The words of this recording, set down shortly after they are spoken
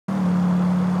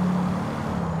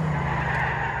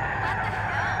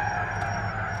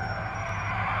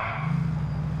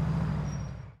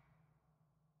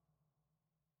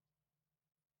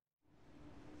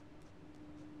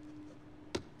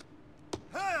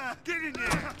Get in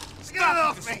there! Get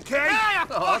off me! Okay?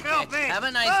 Off me! Have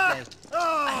a nice day.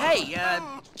 Hey,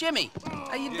 Jimmy,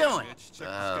 how you doing? Check this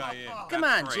guy in. Come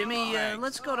on, Jimmy,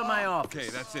 let's go to my office. Okay,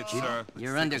 that's it, sir.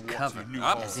 You're undercover.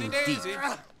 Upsy-daisy.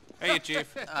 Hey,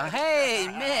 Chief. Hey,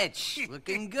 Mitch,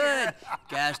 looking good.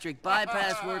 Gastric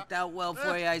bypass worked out well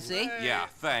for you, I see. Yeah,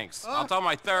 thanks. I'll tell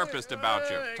my therapist about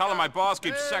you. Tell him my boss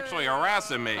keeps sexually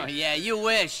harassing me. Oh, yeah, you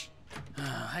wish.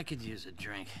 I could use a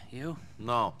drink. You?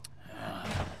 No.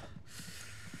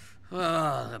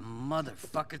 Oh, the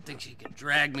motherfucker thinks he can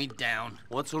drag me down.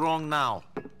 What's wrong now?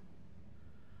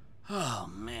 Oh,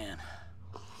 man.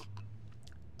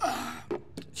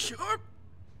 Sure.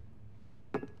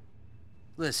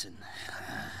 Listen,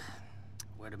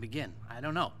 where to begin? I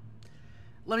don't know.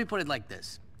 Let me put it like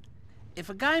this. If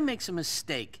a guy makes a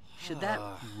mistake, should that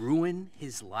ruin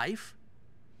his life?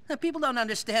 People don't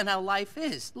understand how life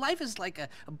is. Life is like a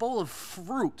bowl of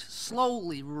fruit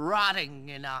slowly rotting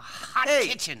in a hot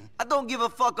kitchen. I don't give a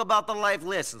fuck about the life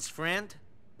lessons, friend.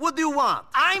 What do you want?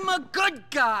 I'm a good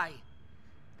guy.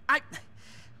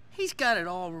 He's got it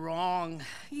all wrong.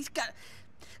 He's got...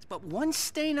 But one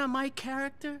stain on my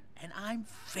character, and I'm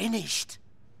finished.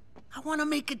 I want to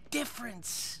make a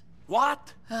difference.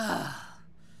 What?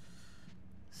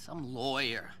 Some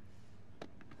lawyer.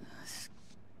 This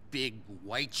big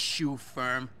white shoe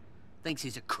firm. Thinks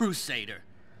he's a crusader.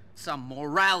 Some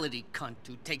morality cunt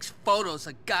who takes photos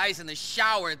of guys in the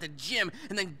shower at the gym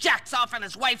and then jacks off on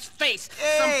his wife's face.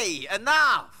 Hey,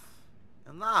 enough!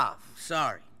 Enough.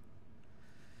 Sorry.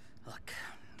 Look,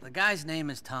 the guy's name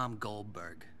is Tom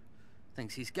Goldberg.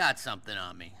 Thinks he's got something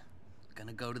on me.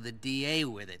 Gonna go to the DA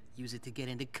with it. Use it to get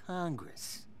into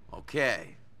Congress.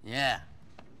 Okay. Yeah.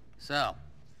 So,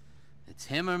 it's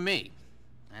him or me.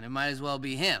 And it might as well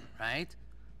be him, right?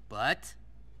 But,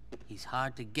 he's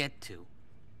hard to get to.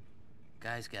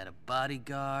 Guy's got a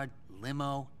bodyguard,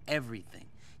 limo, everything.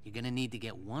 You're gonna need to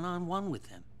get one-on-one with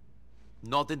him.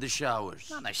 Not in the showers.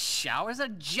 Not a shower, it's a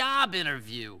job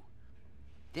interview.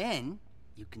 Then,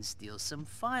 you can steal some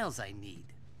files I need.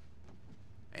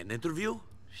 An interview?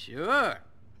 Sure.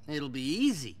 It'll be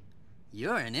easy.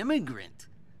 You're an immigrant.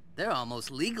 They're almost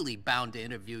legally bound to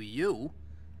interview you.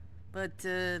 But,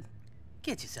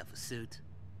 get yourself a suit.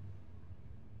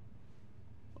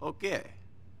 Okay.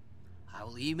 I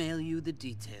will email you the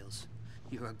details.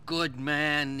 You're a good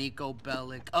man, Nico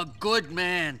Bellic. A good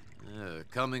man!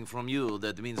 Coming from you,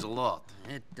 that means a lot.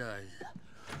 It does.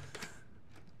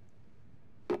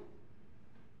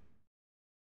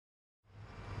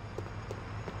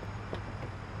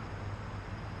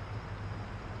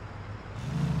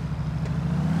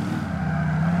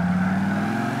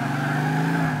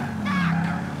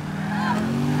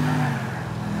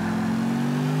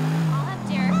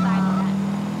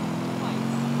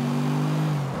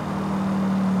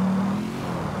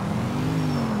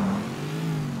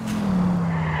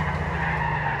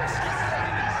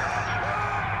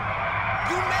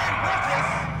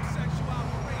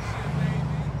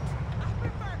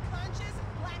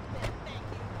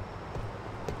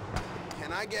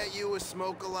 Can I get you a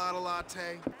smoke-a-lotta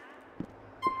latte?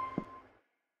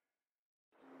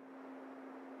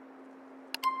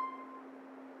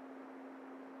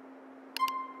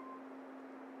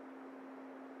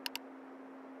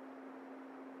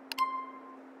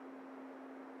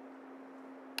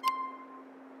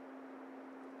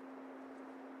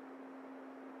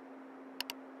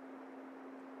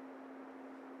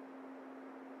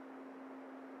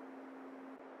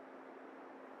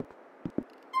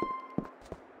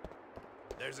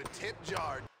 There's a tip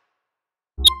jar.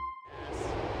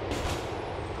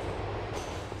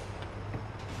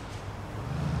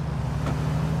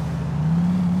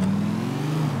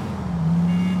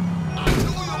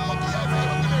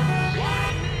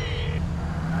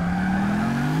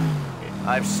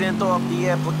 I've sent off the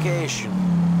application.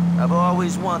 I've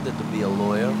always wanted to be a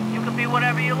lawyer. You can be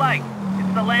whatever you like.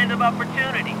 It's the land of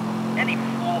opportunity. Any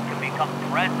fool can become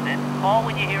president. Call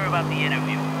when you hear about the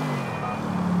interview.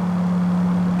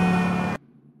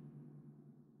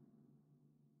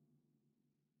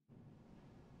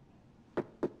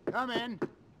 Come in.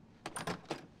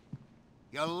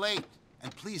 You're late,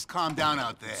 and please calm down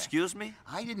out there. Excuse me?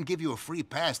 I didn't give you a free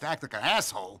pass to act like an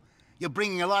asshole. You're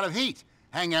bringing a lot of heat.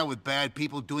 Hang out with bad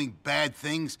people, doing bad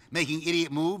things, making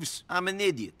idiot moves. I'm an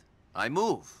idiot. I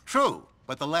move. True,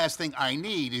 but the last thing I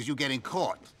need is you getting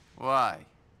caught. Why?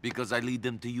 Because I lead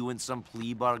them to you in some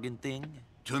plea bargain thing?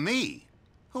 To me?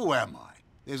 Who am I?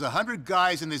 There's 100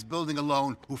 guys in this building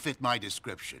alone who fit my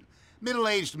description.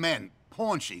 Middle-aged men,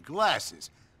 paunchy,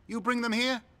 glasses. You bring them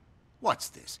here? What's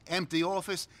this? Empty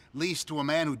office leased to a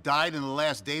man who died in the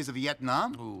last days of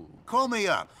Vietnam? Ooh. Call me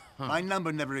up. My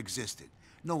number never existed.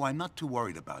 No, I'm not too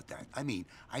worried about that. I mean,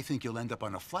 I think you'll end up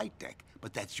on a flight deck,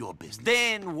 but that's your business.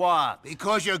 Then what?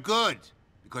 Because you're good.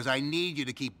 Because I need you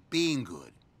to keep being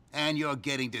good. And you're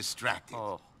getting distracted.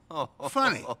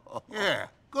 Funny. Yeah,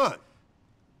 good.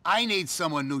 I need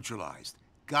someone neutralized.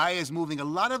 Guy is moving a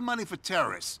lot of money for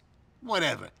terrorists.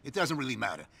 Whatever, it doesn't really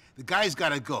matter. The guy's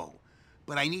gotta go.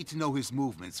 But I need to know his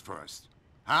movements first.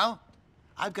 How?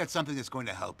 I've got something that's going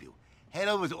to help you. Head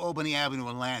over to Albany Avenue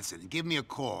in Lansing and give me a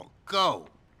call. Go.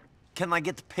 Can I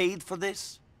get paid for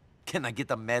this? Can I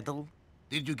get a medal?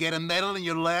 Did you get a medal in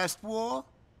your last war?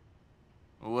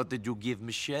 What did you give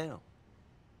Michelle?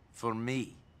 For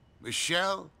me?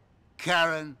 Michelle?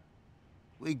 Karen?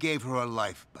 We gave her her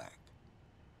life back.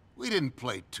 We didn't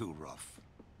play too rough.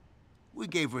 We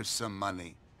gave her some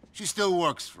money. She still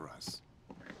works for us.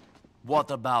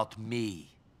 What about me?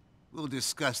 We'll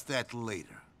discuss that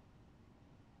later.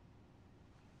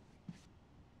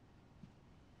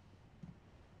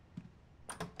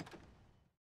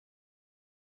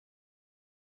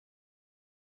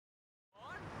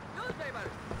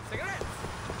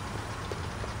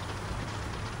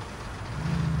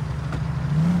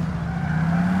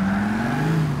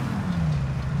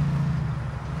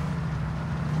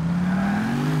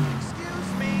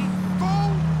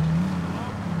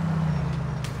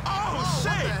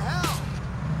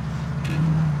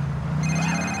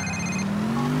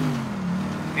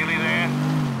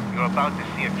 About to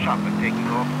see a chopper taking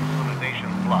off from Civilization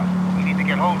Plus. We need to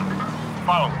get hold of it.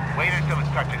 Follow it. Wait until it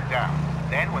touches down.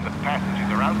 Then, when the passengers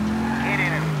are out, get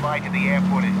in and fly to the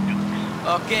airport in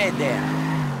Dukes. Okay, then.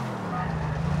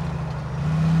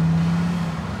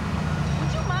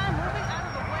 Would you mind moving out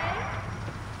of the way?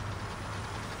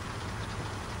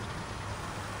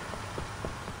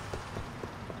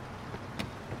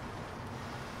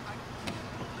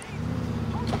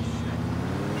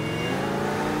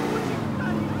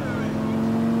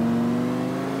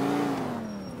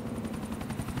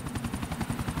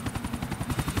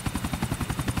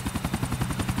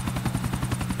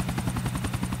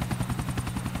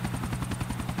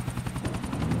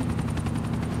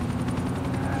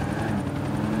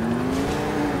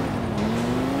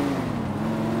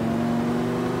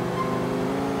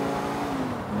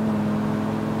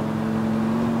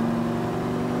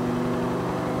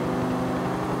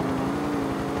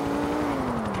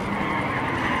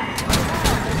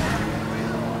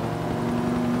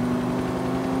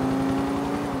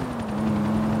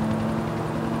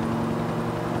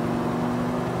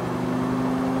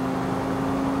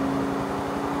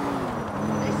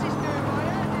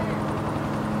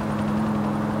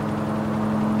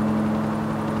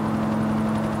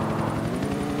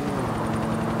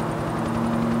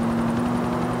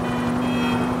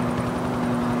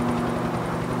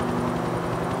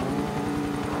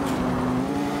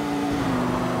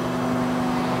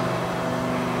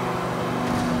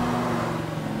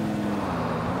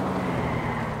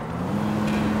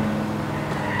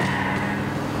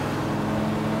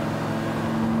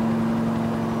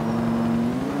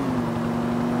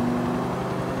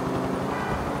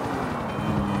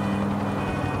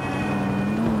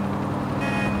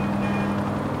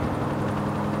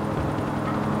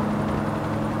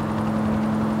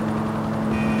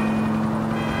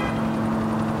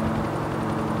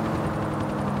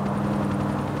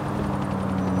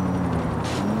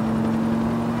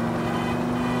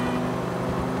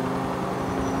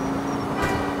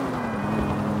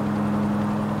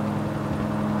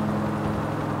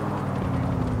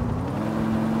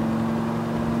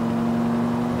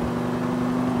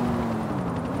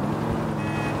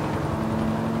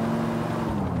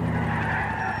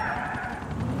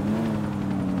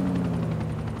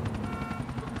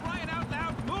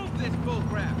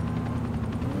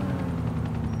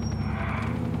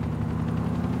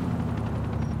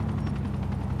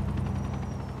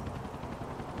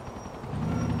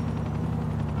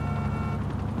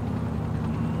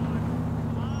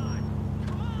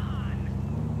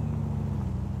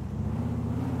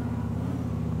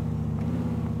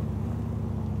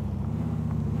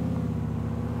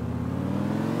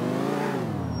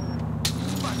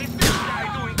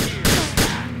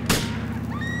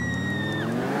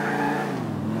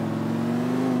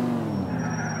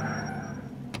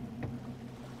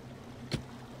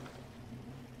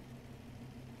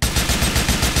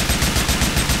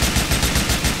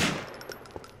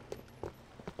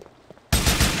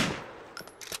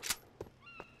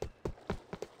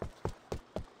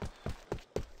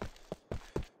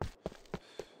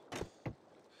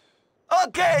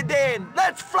 Okay, then.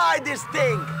 Let's fly this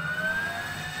thing.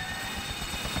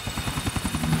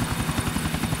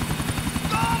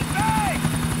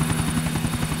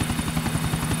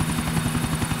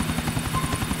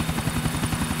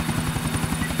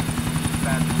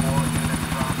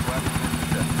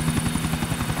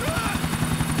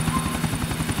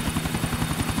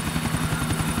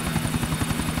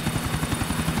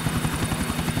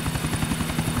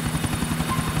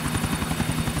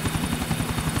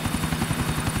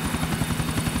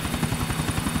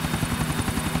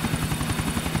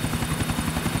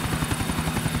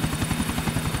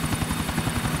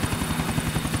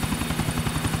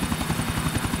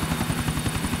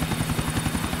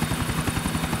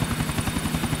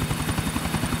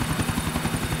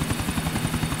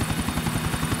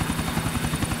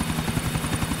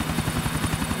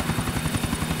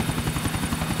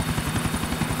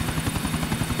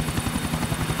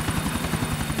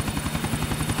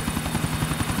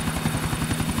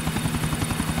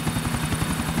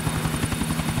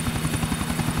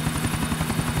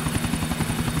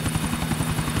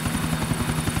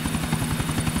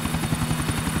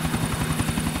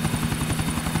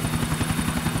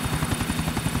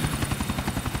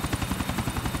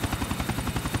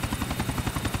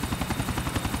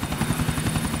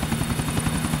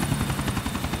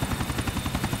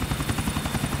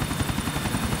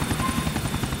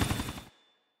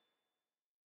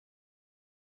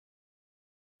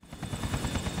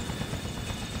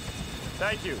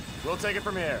 Thank you. We'll take it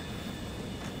from here.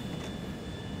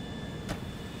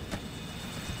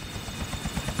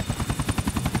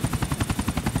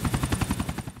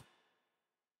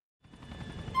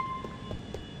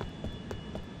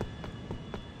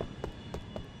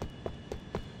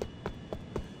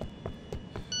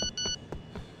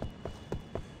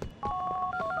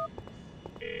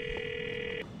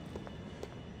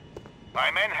 My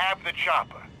men have the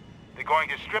chopper. They're going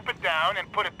to strip it down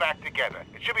and put it back together.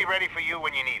 It should be ready for you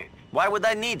when you need it. Why would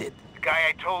I need it? The guy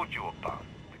I told you about.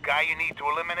 The guy you need to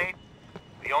eliminate.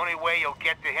 The only way you'll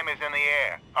get to him is in the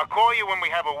air. I'll call you when we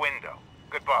have a window.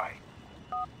 Goodbye.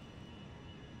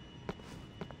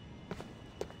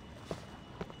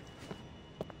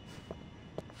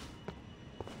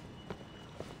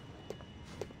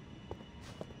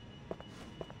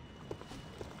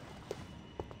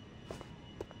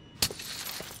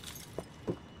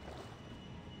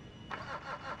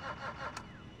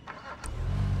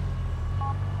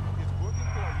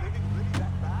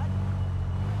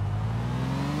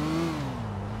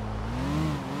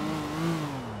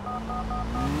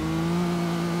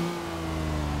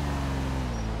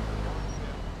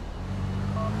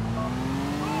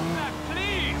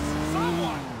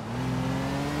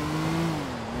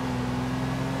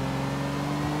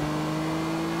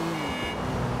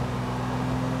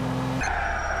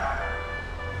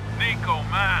 Nico,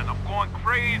 man, I'm going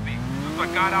crazy. Since I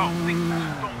got out, things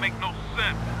just don't make no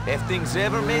sense. Have things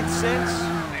ever made sense?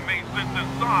 They made sense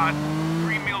inside.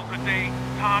 3 meals a day,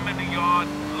 time in the yard,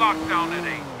 lockdown at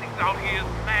 8. Things out here is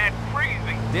mad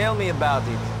crazy. Tell me about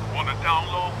it. On the down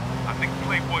low, I think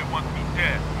Playboy wants me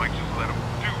dead. Might just let him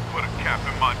put a cap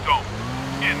in my dome.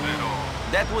 End it all.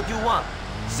 That's what you want?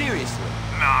 Seriously?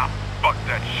 Nah, fuck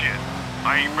that shit.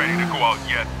 I ain't ready to go out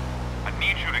yet. I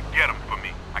need you to get him for me.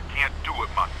 I can't do it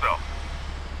myself.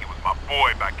 He was my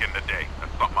boy back in the day.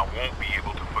 That's something I won't be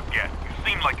able to forget. You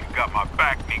seem like you got my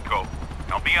back, Nico.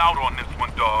 Now be out on this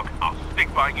one, dog. I'll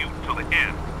stick by you till the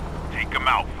end. Take him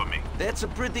out for me. That's a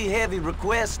pretty heavy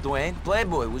request, Dwayne.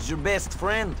 Playboy was your best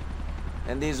friend.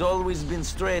 And he's always been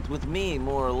straight with me,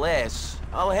 more or less.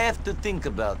 I'll have to think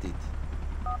about it.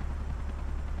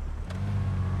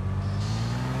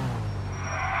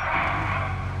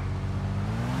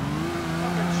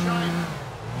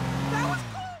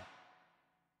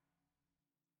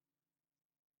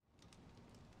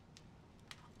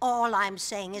 All I'm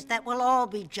saying is that we'll all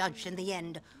be judged in the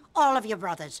end. All of your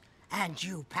brothers. And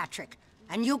you, Patrick.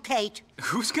 And you, Kate.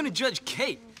 Who's gonna judge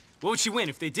Kate? What would she win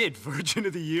if they did? Virgin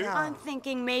of the Year? I'm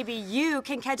thinking maybe you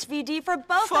can catch VD for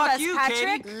both Fuck of us, you,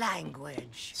 Patrick. Katie.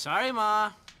 Language. Sorry,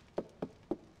 Ma.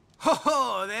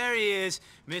 Ho, there he is.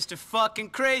 Mr. fucking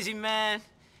Crazy Man.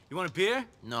 You want a beer?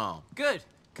 No. Good,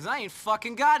 because I ain't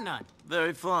fucking got none.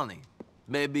 Very funny.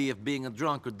 Maybe if being a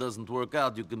drunkard doesn't work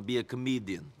out, you can be a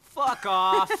comedian. Fuck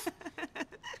off.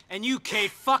 And you, Kate,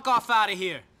 fuck off out of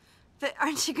here. But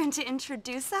aren't you going to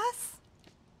introduce us?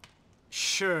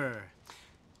 Sure.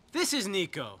 This is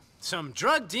Nico, some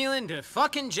drug-dealing to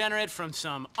fucking degenerate from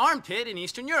some armpit in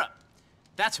Eastern Europe.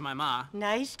 That's my ma.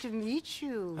 Nice to meet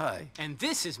you. Hi. And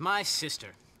this is my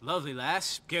sister. Lovely lass,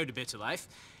 scared to bits of life.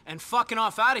 And fucking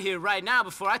off out of here right now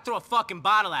before I throw a fucking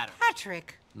bottle at her.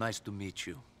 Patrick. Nice to meet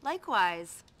you.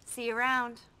 Likewise. See you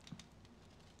around.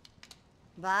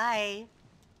 Bye.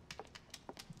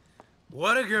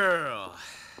 What a girl.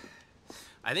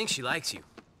 I think she likes you.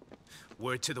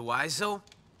 Word to the wise, though,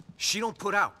 she don't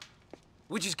put out.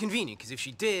 Which is convenient, because if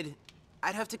she did,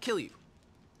 I'd have to kill you.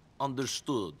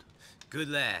 Understood. Good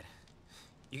lad.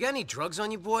 You got any drugs on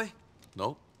you, boy?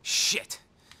 No. Shit.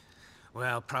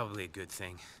 Well, probably a good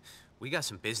thing. We got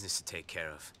some business to take care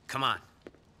of. Come on.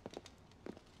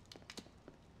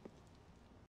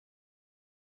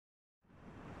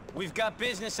 We've got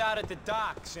business out at the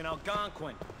docks in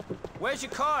Algonquin. Where's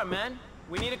your car, man?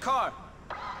 We need a car.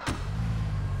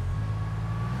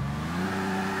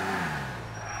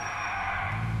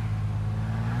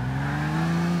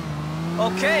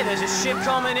 Okay, there's a ship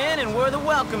coming in and we're the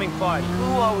welcoming party.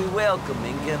 Who are we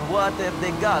welcoming and what have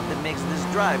they got that makes this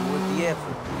drive worth the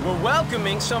effort? We're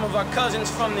welcoming some of our cousins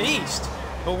from the east,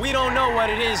 but we don't know what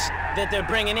it is that they're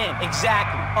bringing in,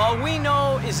 exactly. All we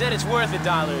know is that it's worth $1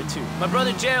 or $2. My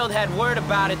brother Gerald had word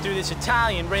about it through this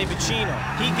Italian, Ray Vicino.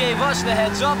 He gave us the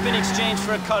heads up in exchange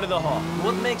for a cut of the haul.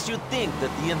 What makes you think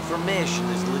that the information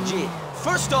is legit?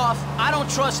 First off, I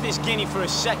don't trust this guinea for a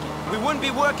second. We wouldn't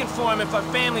be working for him if our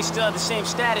family still had the same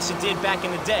status it did back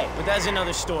in the day, but that's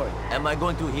another story. Am I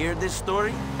going to hear this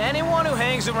story? Anyone who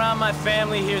hangs around my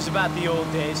family hears about the old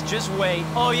days. Just wait.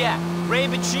 Oh yeah, Ray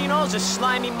Vicino's a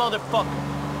slimy motherfucker.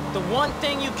 the one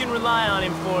thing you can rely on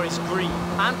him for is greed.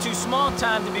 I'm too small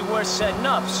time to be worth setting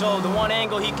up, so the one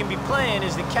angle he can be playing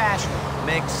is the cash one.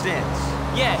 Makes sense.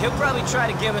 Yeah, he'll probably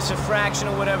try to give us a fraction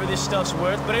of whatever this stuff's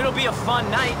worth, but it'll be a fun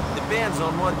night. Depends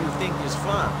on what you think is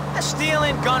fun.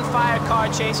 Stealing, gunfire,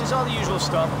 car chases, all the usual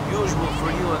stuff. Usual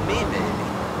for you and me,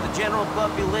 maybe. The general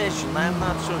population, I'm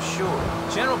not so sure.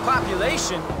 General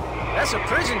population? That's a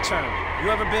prison term. You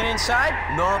ever been inside?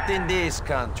 Not in this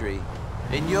country.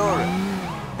 In Europe.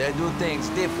 They do things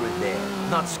different there.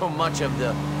 Not so much of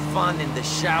the fun in the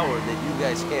shower that you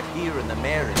guys have here in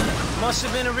America. Must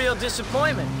have been a real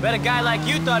disappointment. Bet a guy like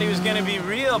you thought he was gonna be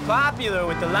real popular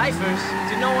with the lifers.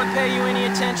 Did no one pay you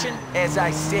any attention? As I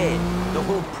said, the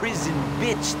whole prison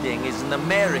bitch thing is an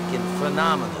American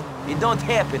phenomenon. It don't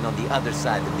happen on the other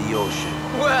side of the ocean.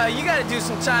 Well, you gotta do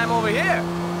some time over here.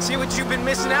 See what you've been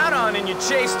missing out on in your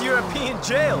chaste European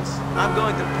jails. I'm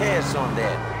going to pass on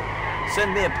that.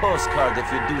 Send me a postcard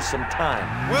if you do some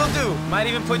time. Will do. Might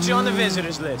even put you on the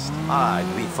visitors list. I'd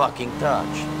be fucking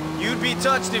touched. You'd be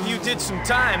touched if you did some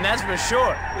time, that's for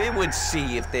sure. We would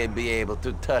see if they'd be able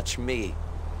to touch me.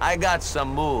 I got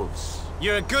some moves.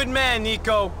 You're a good man,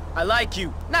 Nico. I like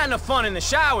you. Not in a fun in the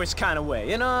showers kind of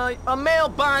way. In a male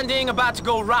bonding, about to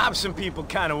go rob some people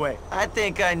kind of way. I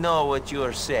think I know what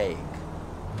you're saying.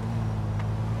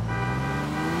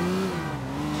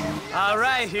 All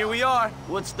right, here we are.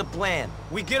 What's the plan?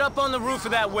 We get up on the roof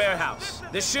of that warehouse.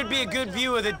 There should be a good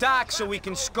view of the dock so we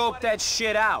can scope that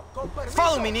shit out.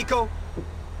 Follow me, Nico.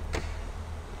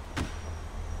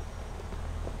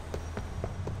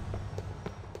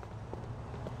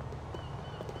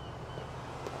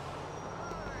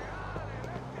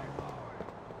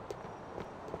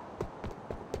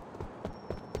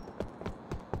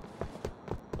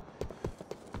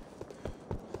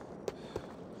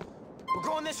 We're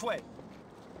going this way.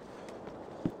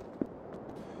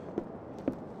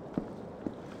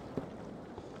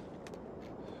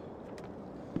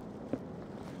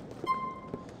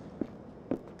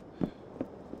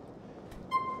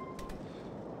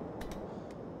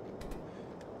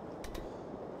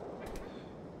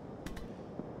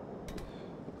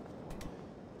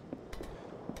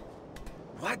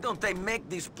 Why don't they make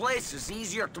these places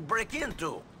easier to break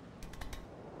into?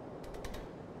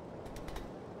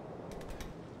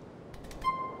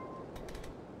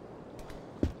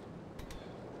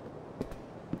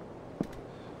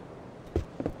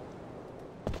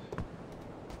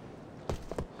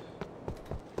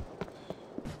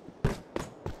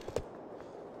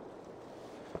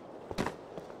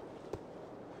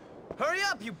 Hurry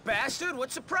up, you bastard!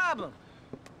 What's the problem?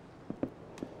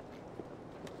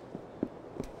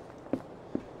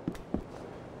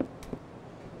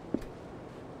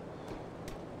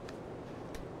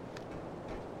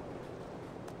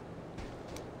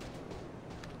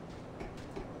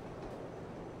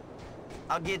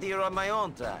 I'll get here on my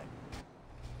own time.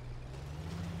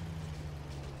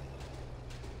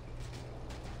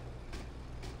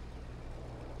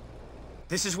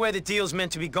 This is where the deal's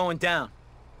meant to be going down.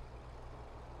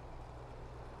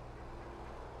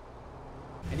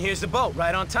 And here's the boat,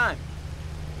 right on time.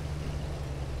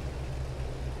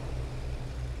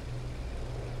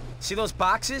 See those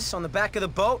boxes on the back of the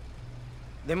boat?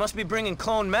 They must be bringing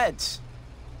clone meds.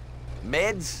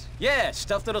 Meds? Yeah,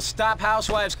 stuff that'll stop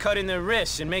housewives cutting their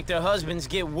wrists and make their husbands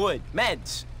get wood.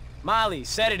 Meds. Molly,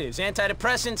 sedatives,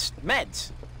 antidepressants,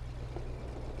 meds.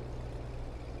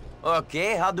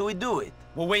 Okay, how do we do it?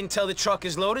 We'll wait until the truck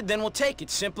is loaded, then we'll take it.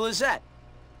 Simple as that.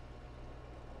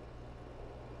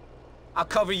 I'll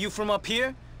cover you from up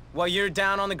here while you're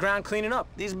down on the ground cleaning up.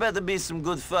 These better be some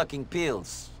good fucking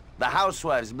pills. The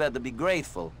housewives better be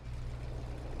grateful.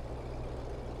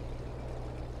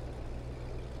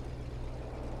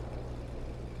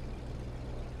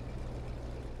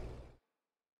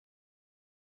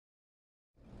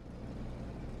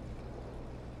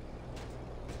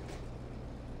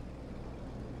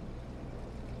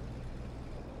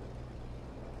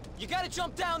 You gotta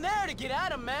jump down there to get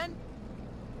at him, man.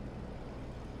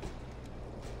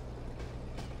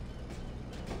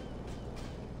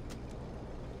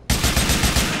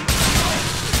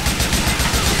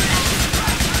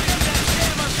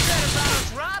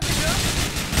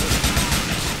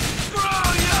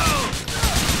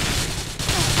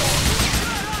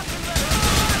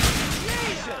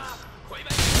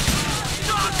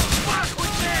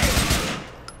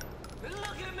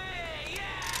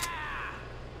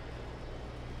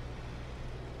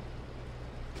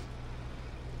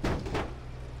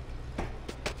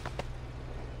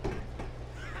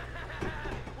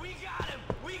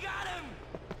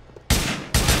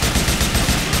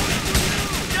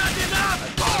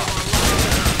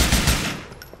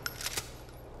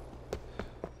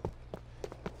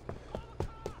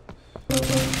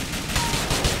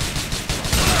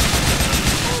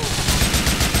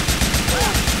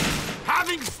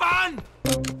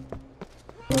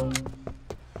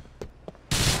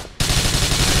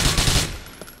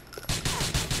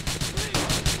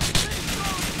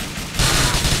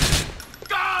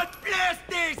 God bless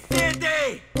this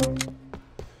city!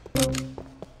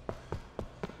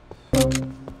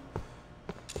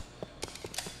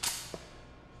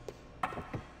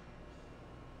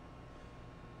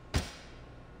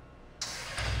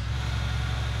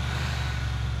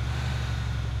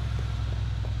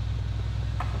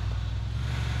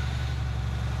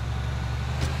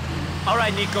 All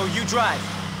right, Nico, you drive.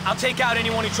 I'll take out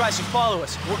anyone who tries to follow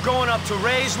us. We're going up to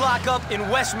Ray's lockup in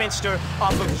Westminster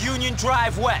off of Union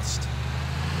Drive West.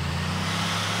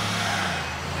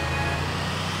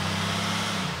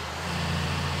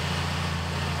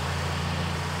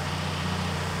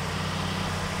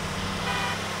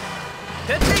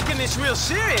 They're taking this real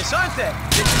serious, aren't they?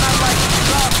 It's not like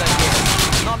jobs, I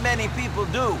guess. Not many people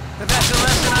do. But that's a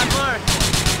lesson I've learned.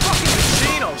 Fucking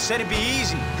Vecino said it'd be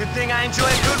easy. Good thing I enjoy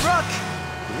a good ruck.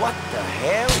 What the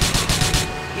hell?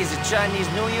 Is it Chinese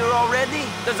New Year already?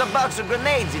 There's a box of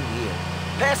grenades in here.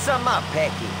 Pass some up,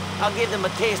 Packy. I'll give them a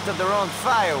taste of their own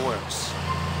fireworks.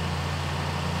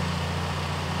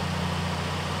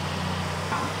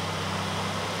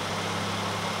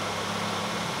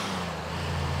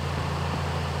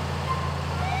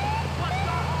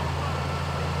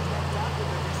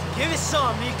 Give us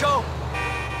some, Nico.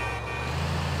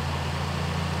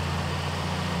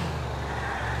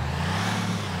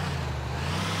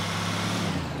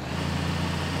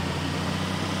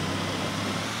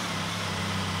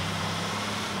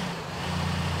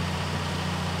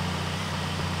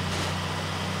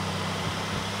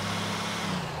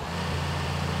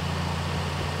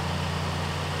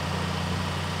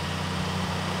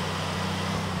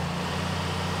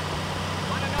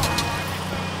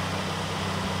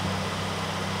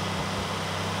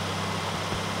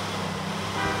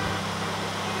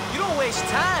 Waste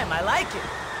time. I like it.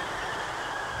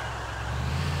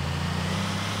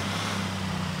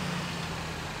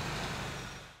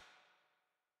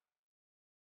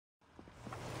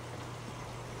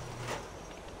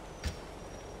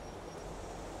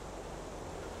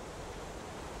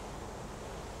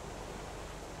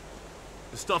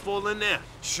 The stuff all in there?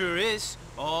 Sure is.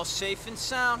 All safe and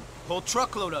sound. Whole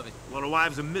truckload of it. Well, the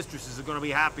wives and mistresses are gonna be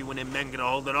happy when their men get a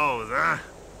hold of those, huh?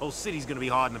 Whole city's gonna be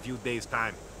hard in a few days'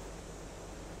 time.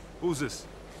 Who's this?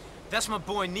 That's my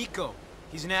boy Nico.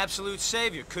 He's an absolute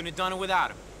savior. Couldn't have done it without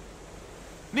him.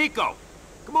 Nico!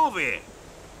 Come over here.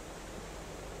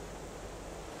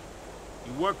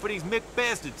 You work for these Mick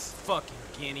bastards. Fucking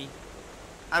guinea.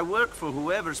 I work for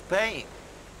whoever's paying.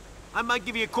 I might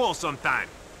give you a call sometime.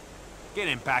 Get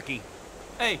in, Packy.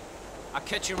 Hey, I'll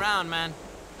catch you around, man.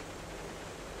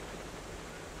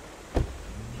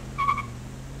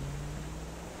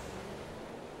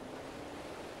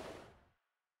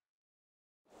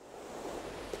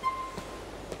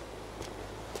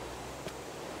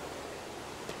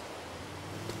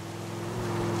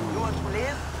 You want to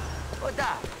live or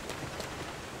die?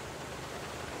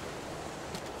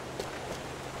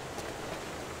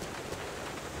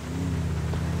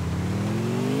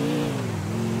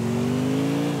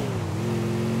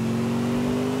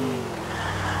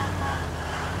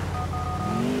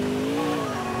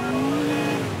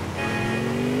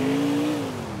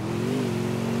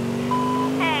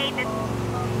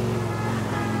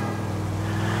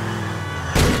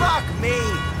 Fuck me!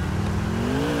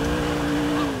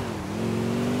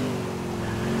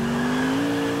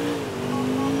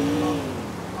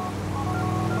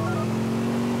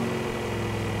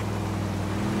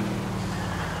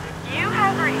 You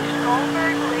have reached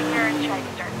Goldberg, Ligner, and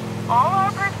Chester. All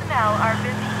our personnel are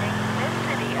busy making this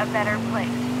city a better place.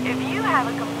 If you have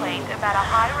a complaint about a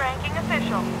high-ranking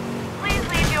official, please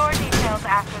leave your details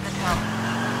after the tone.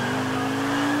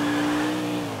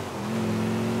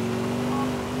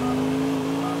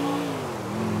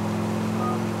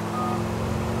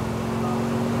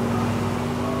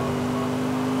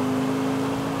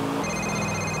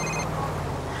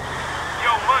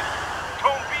 Yo, Munch,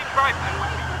 Tone B trifling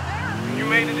with me. You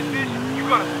made a decision. You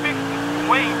gonna fix this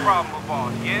Wayne problem of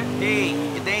ours, yeah? Hey,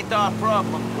 it ain't our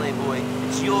problem, Playboy.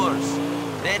 It's yours.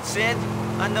 That said,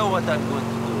 I know what I'm going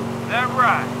to do. That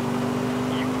right.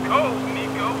 You cold,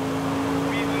 Nico.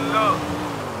 Peace and love.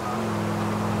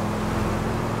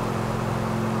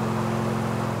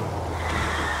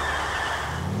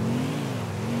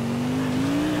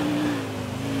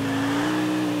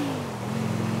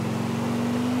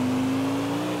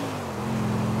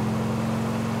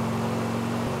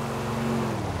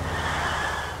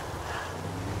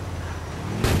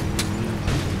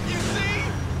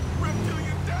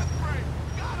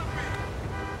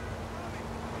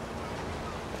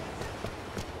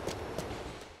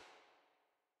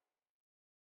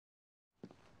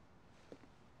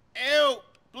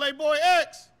 Playboy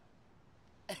X!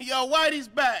 Yo, Whitey's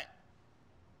back!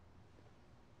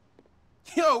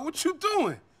 Yo, what you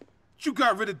doing? You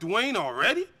got rid of Dwayne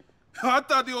already? I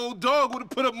thought the old dog would have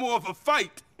put up more of a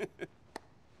fight.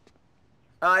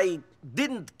 I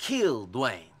didn't kill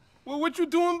Dwayne. Well, what you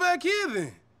doing back here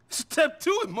then? Step to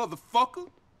it, motherfucker.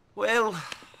 Well,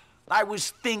 I was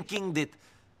thinking that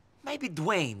maybe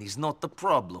Dwayne is not the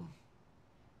problem.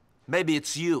 Maybe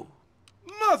it's you.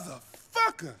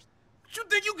 Motherfucker! You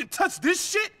think you can touch this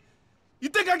shit? You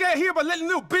think I got here by letting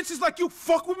little bitches like you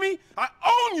fuck with me? I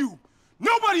own you!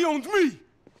 Nobody owns me!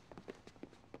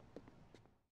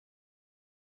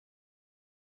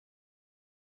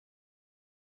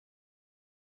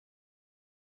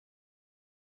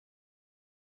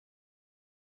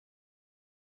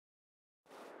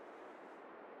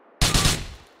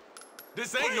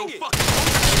 This ain't no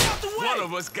fucking... One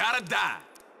of us gotta die.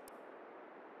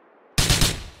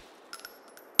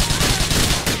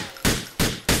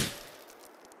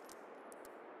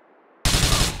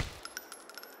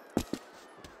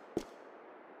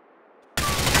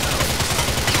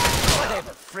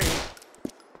 Whatever, Fred.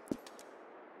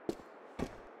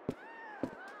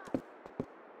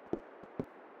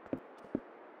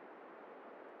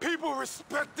 People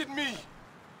respected me.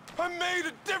 I made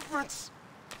a difference.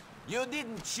 You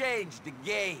didn't change the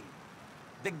game.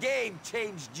 The game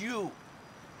changed you.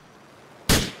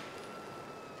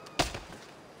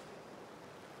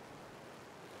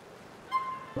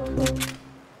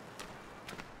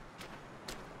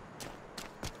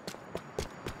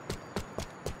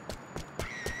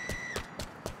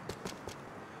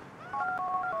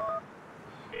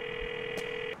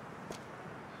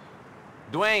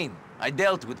 Dwayne, I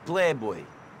dealt with Playboy.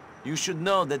 You should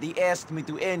know that he asked me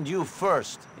to end you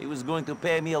first. He was going to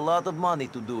pay me a lot of money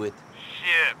to do it.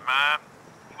 Shit, man.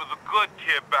 He was a good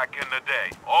kid back in the day.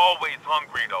 Always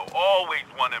hungry, though. Always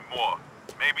wanted more.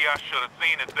 Maybe I should have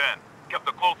seen it then. Kept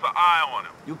a closer eye on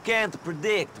him. You can't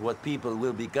predict what people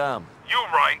will become.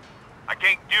 You're right. I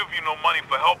can't give you no money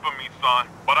for helping me, son.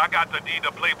 But I got the deed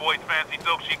to Playboy's fancy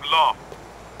silk chic loft.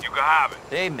 You can have it.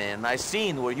 Hey, man, I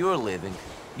seen where you're living.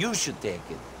 You should take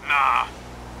it. Nah.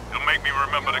 It'll make me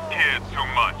remember the kids too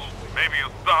much. Maybe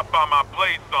you'll stop by my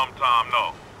place sometime,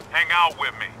 though. Hang out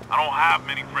with me. I don't have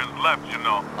many friends left, you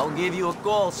know. I'll give you a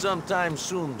call sometime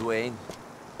soon, Dwayne.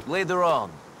 Later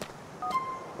on.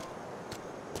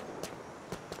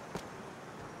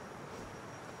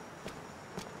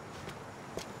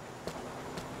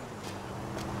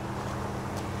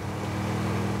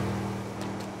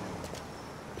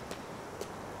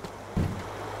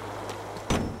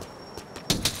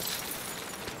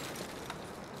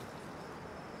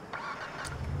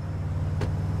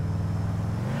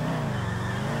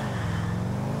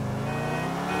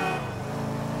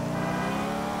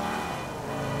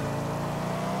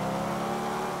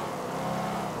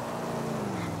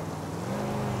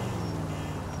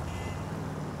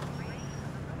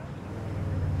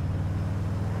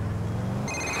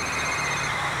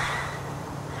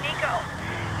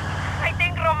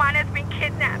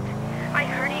 Kidnapped. I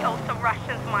heard he owed some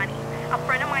Russians money. A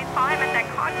friend of mine saw him at that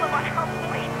con club on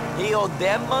Humphrey. He owed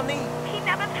them money? He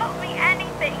never told me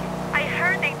anything. I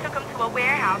heard they took him to a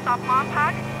warehouse off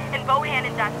Montauk and Bohan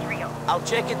Industrial. I'll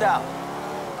check it out.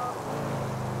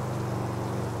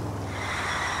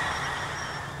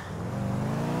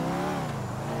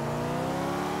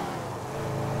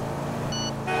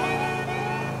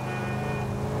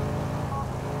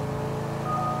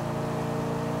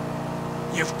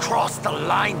 You've crossed the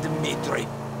line, Dmitri.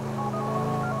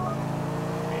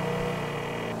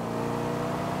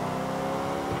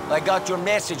 I got your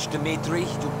message, Dmitri,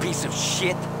 you piece of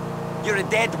shit. You're a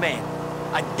dead man.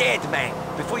 A dead man.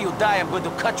 Before you die, I'm going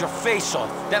to cut your face off.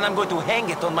 Then I'm going to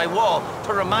hang it on my wall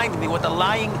to remind me what a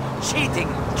lying, cheating,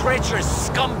 treacherous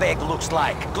scumbag looks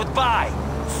like. Goodbye,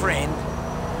 friend.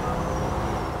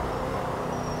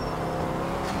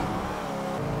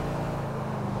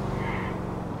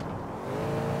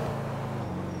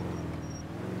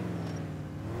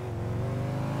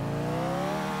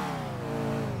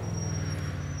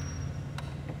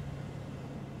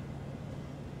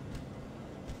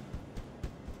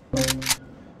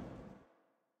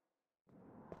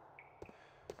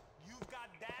 You've got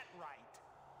that right.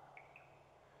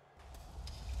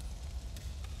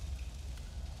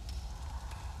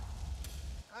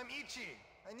 I'm itchy.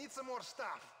 I need some more stuff.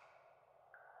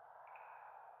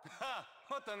 Ha!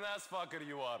 What an ass fucker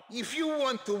you are. If you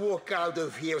want to walk out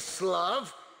of here,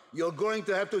 Slav, you're going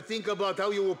to have to think about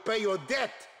how you will pay your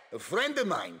debt. A friend of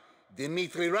mine,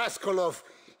 Dmitri Raskolov,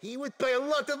 he would pay a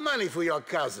lot of money for your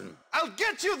cousin. I'll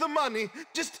get you the money,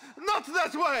 just not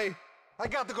that way. I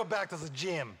got to go back to the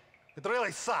gym. It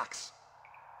really sucks.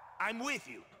 I'm with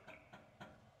you.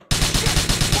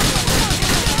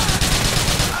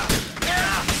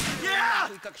 Yeah!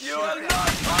 You will not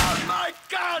harm my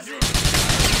cousin!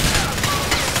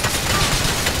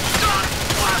 Don't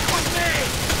fuck with me!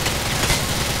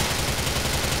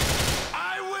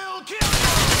 I will kill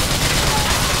you!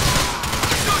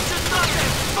 You should not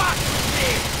have fucked with me!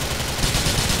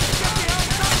 Get the hell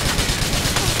coming!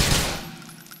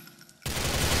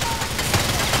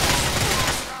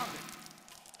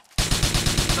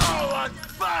 No one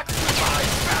fucks with my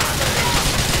family!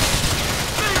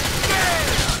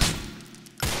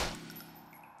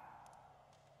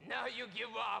 Now you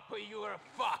give up or you are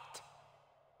fucked.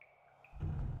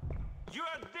 You're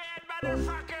dead,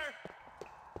 motherfucker!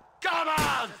 Come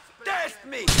on! Test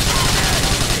me!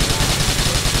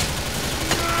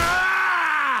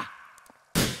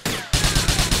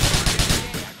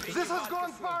 This has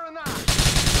gone far enough!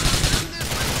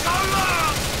 Come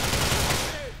on!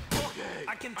 Okay.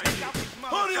 I can take out this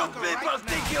Who do you people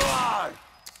think you are?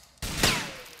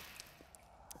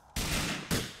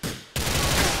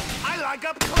 I like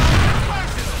up close and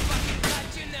personal. Got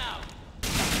you now.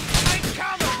 Ain't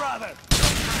coming, brother.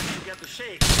 Sometimes you get the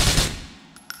shake.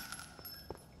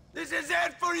 This is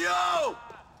it for you!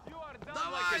 You are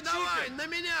done like a chicken. на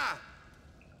меня!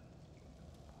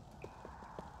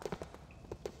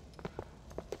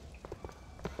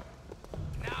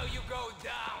 Now you go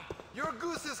down. Your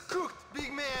goose is cooked,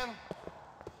 big man!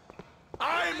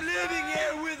 I'm living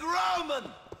here with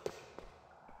Roman!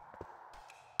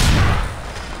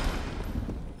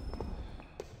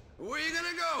 Where you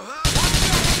gonna go, huh?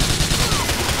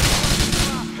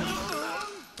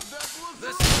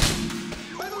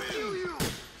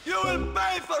 You will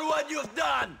pay for what you've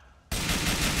done!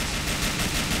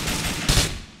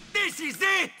 This is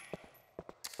it!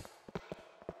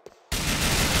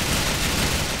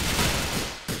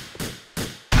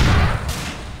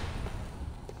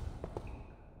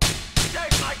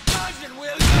 Take my cousin,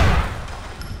 will you?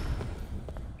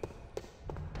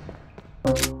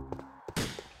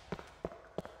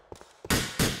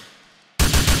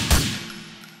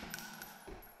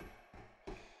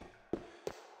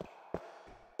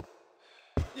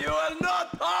 You will not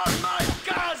harm my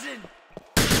cousin!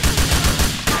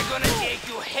 I'm gonna take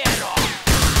your head off!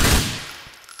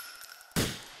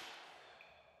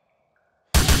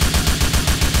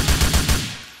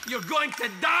 You're going to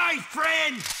die,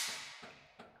 friend!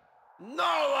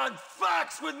 No one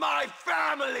fucks with my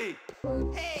family!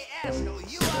 Hey, asshole,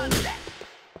 you on that?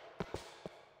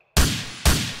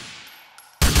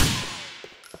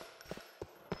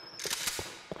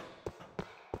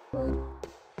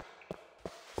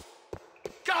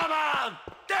 Come on!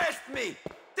 Test me!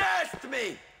 Test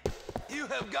me! You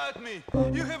have got me!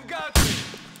 You have got me!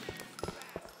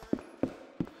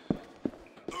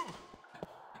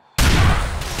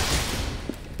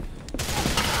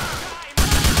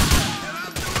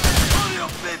 Who do you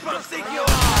people think you are?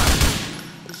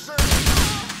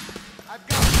 I've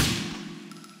got it!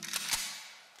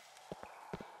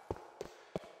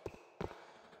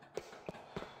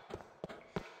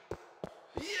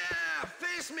 Yeah,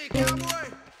 face me, cowboy!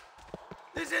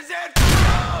 This is it for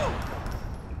you!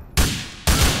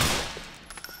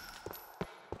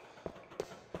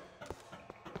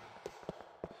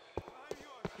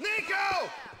 Nico!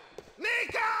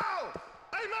 Nico!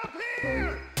 I'm up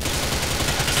here!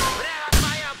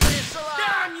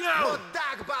 Damn you!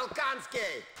 Mudak Balkanski!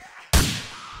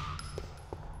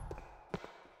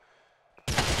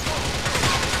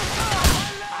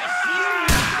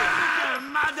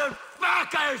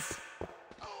 Motherfuckers!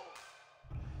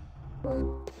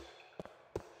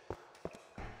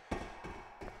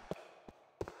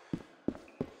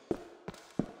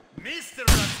 Mr.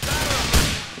 Rastaro,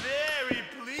 very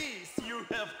pleased you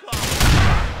have come.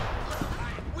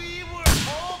 We were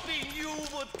hoping you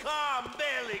would come,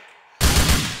 Bellic.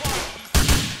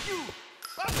 You!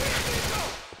 Up here, Nico!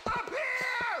 Up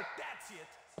here! That's it.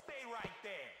 Stay right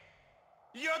there.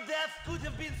 Your death could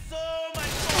have been so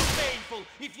much more painful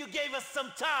if you gave us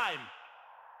some time.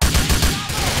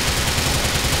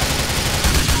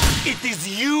 It is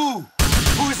you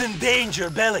who's in danger,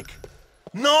 Bellic.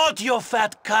 Not your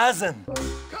fat cousin.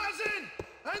 Cousin!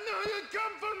 I knew you'd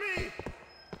come for me!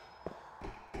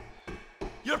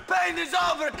 Your pain is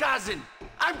over, cousin!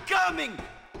 I'm coming!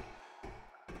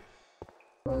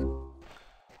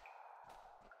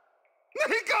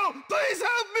 Nico! Please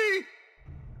help me!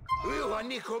 You are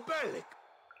Nico Bellic.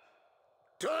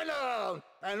 Turn around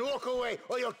and walk away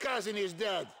or your cousin is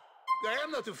dead. I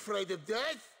am not afraid of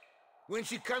death. When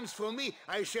she comes for me,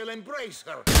 I shall embrace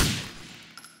her.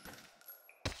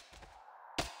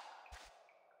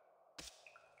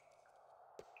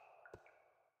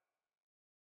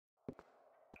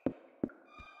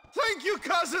 Thank you,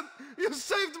 cousin! You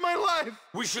saved my life!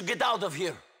 We should get out of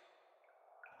here.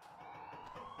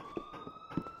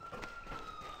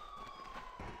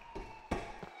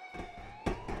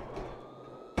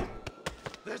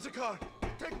 There's a car.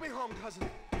 Take me home, cousin.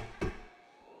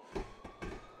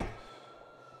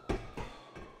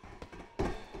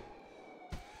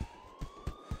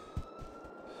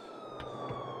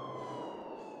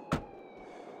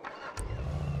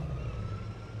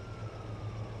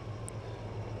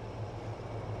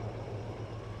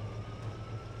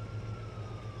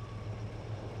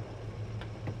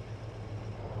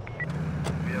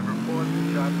 We have reports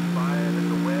of shots fired at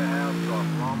the warehouse off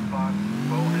Lombard,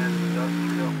 Bohan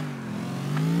Industrial.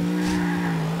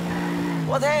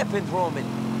 What happened, Roman?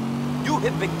 You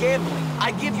have been gambling.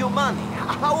 I give you money.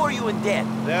 How are you in debt?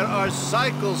 There are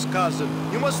cycles, cousin.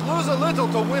 You must lose a little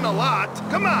to win a lot.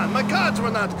 Come on, my cards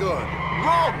were not good.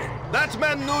 Roman! That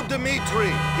man knew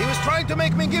Dmitri. He was trying to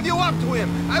make me give you up to him.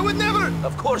 I would never...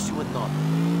 Of course you would not.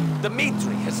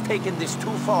 Dmitri has taken this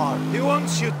too far. He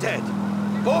wants you dead.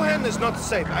 Bohan is not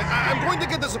safe. I'm going to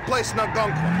get us a place in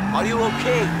Algonquin. Are you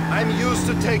okay? I'm used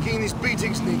to taking these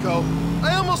beatings, Nico.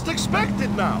 I almost expect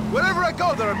it now. Wherever I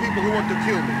go, there are people who want to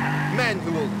kill me. Men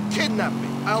who will kidnap me.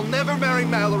 I'll never marry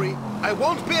Mallory. I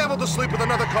won't be able to sleep with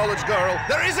another college girl.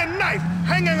 There is a knife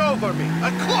hanging over me.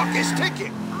 A clock is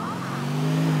ticking.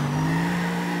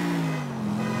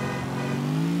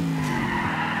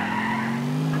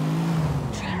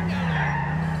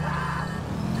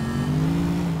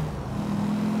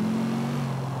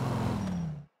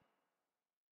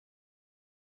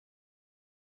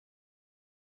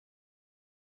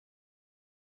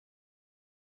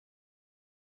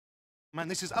 Man,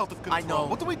 this is out of control. I know.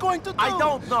 What are we going to do? I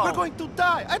don't know. We're going to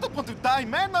die. I don't want to die,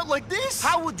 man. Not like this.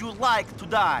 How would you like to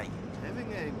die?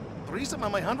 Having a threesome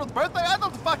on my 100th birthday? I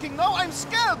don't fucking know. I'm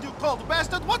scared, you cold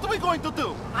bastard. What are we going to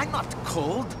do? I'm not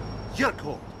cold. You're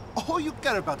cold. All you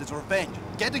care about is revenge.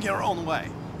 Getting your own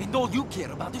way. And all you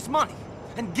care about is money.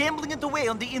 And gambling it away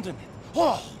on the internet.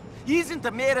 Oh, isn't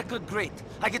America great?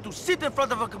 I get to sit in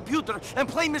front of a computer and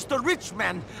play Mr. Rich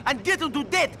Man and get into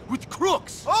debt with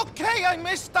crooks. Okay, I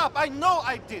messed up. I know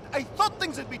I did. I thought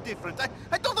things would be different.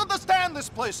 I don't understand this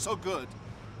place so good.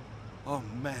 Oh,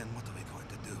 man, what are we going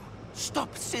to do?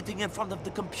 Stop sitting in front of the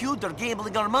computer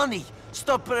gambling our money.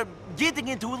 Stop getting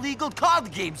into illegal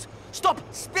card games. Stop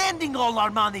spending all our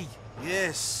money.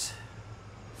 Yes.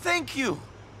 Thank you.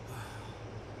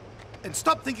 And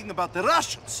stop thinking about the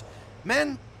Russians.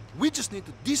 Man, we just need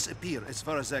to disappear as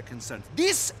far as they're concerned.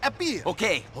 Disappear!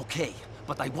 Okay.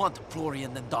 But I want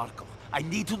Florian and Darko. I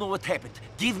need to know what happened.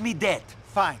 Give me that.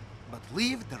 Fine, but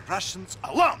leave the Russians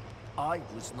alone. I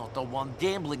was not the one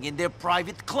gambling in their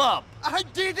private club. I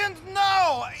didn't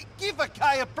know! Give a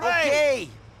guy a break!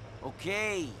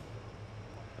 Okay.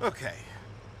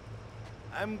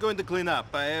 I'm going to clean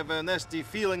up. I have a nasty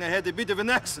feeling I had a bit of an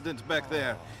accident back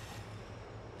there.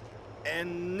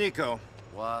 And Nico.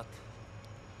 What?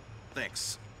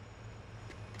 Thanks.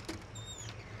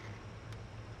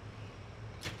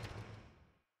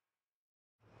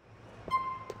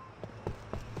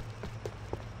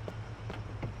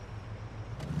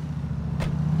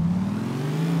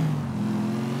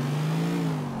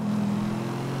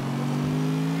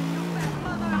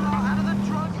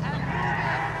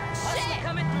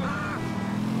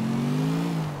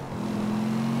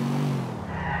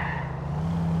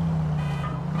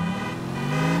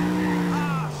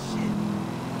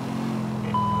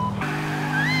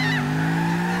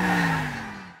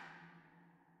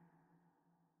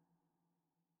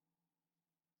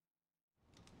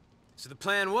 So the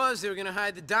plan was they were gonna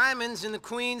hide the diamonds in the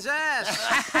Queen's ass.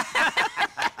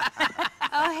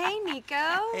 Oh, hey,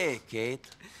 Nico. Hey, Kate.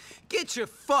 Get your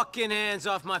fucking hands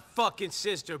off my fucking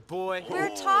sister, boy. We're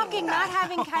talking, not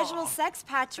having casual sex,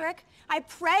 Patrick. I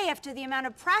pray after the amount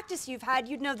of practice you've had,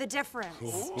 you'd know the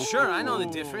difference. Sure, I know the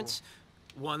difference.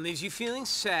 One leaves you feeling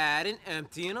sad and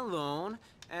empty and alone,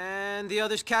 and the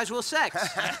other's casual sex.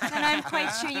 And I'm quite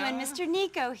sure you and Mr.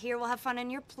 Nico here will have fun on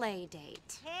your play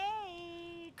date. Hey!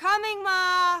 Coming,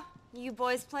 Ma! You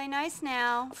boys play nice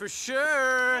now. For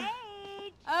sure.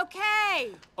 Hey!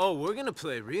 Okay! Oh, we're gonna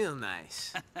play real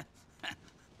nice.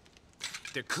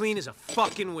 They're clean as a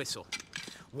fucking whistle.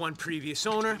 One previous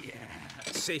owner,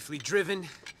 safely driven,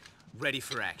 ready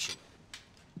for action.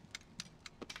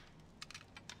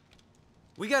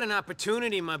 We got an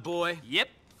opportunity, my boy. Yep,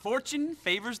 fortune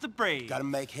favors the brave. Gotta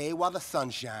make hay while the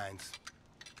sun shines.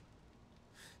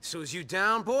 So is you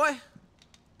down, boy?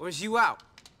 Or is you out?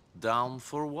 Down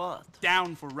for what?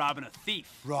 Down for robbing a thief.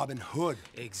 Robin Hood.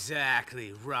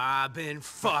 Exactly, Robin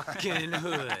fucking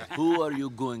Hood. Who are you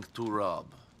going to rob?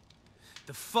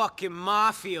 The fucking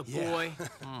mafia, boy.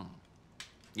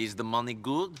 Is the money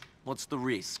good? What's the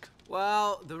risk?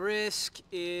 Well, the risk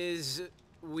is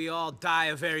we all die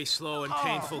a very slow and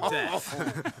painful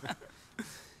death.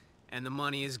 And the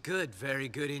money is good, very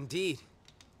good indeed.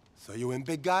 So you in,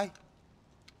 big guy?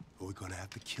 Or we're gonna have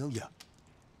to kill you.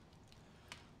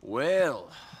 Well,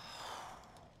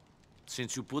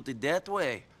 since you put it that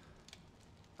way,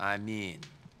 I mean...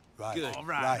 Right. Good. All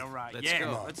right. Let's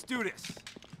go. Let's do this.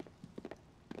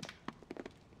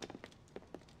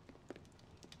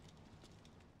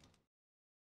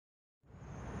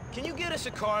 Can you get us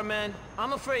a car, man?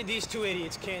 I'm afraid these two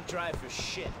idiots can't drive for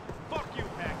shit. Fuck you,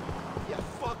 Packy. Yeah,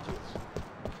 fuck you.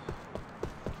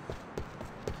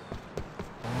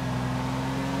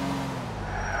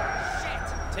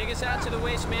 Take us out to the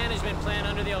waste management plant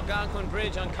under the Algonquin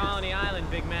Bridge on Colony Island,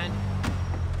 big man.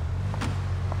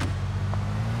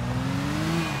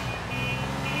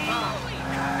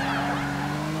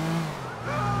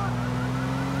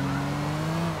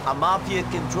 A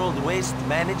mafia-controlled waste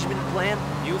management plant?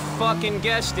 You fucking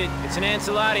guessed it. It's an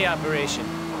Ancelotti operation.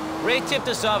 Ray tipped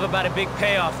us off about a big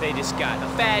payoff they just got. A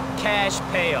fat cash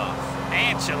payoff.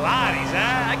 Enchiladas,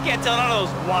 huh? I can't tell none of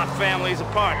those Watt families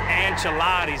apart.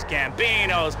 Enchiladas,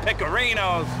 Gambinos,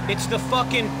 Pecorinos. It's the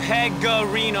fucking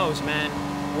Pegorinos, man.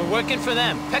 We're working for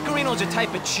them. Pecorino's a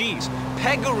type of cheese.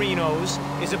 Pegorinos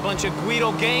is a bunch of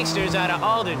Guido gangsters out of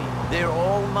Alderney. They're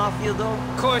all mafia, though?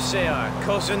 Of course they are.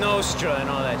 Cosa Nostra and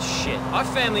all that shit. Our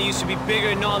family used to be bigger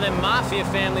than all them mafia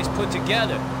families put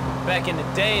together. Back in the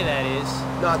day, that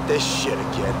is. Not this shit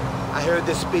again. I heard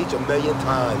this speech a million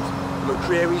times. The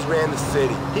McCreary's ran the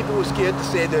city. People were scared to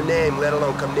say their name, let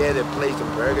alone come near their place in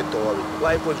purgatory.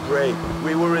 Life was great.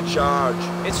 We were in charge.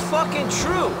 It's fucking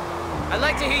true. I'd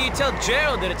like to hear you tell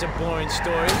Gerald that it's a boring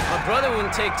story. My brother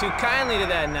wouldn't take too kindly to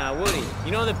that now, would he?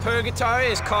 You know that purgatory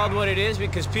is called what it is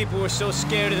because people were so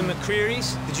scared of the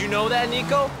McCrearys? Did you know that,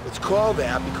 Nico? It's called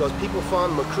that because people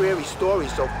found McCreary's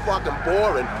stories so fucking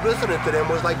boring. Listening to them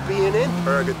was like being in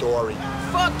purgatory.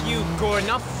 Fuck you, Gordon.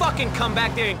 I'll fucking come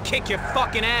back there and kick your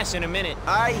fucking ass in a minute.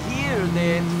 I hear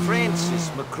that Francis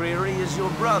McCreary is your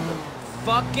brother.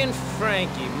 Fucking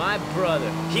Frankie, my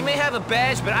brother. He may have a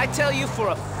badge, but I tell you for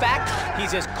a fact,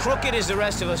 he's as crooked as the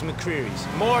rest of us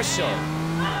McCrearys. More so.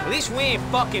 At least we ain't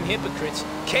fucking hypocrites.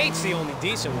 Kate's the only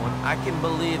decent one. I can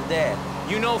believe that.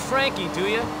 You know Frankie, do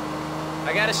you?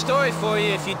 I got a story for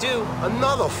you if you do.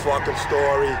 Another fucking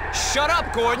story. Shut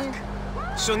up, Gordon.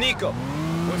 So, Nico,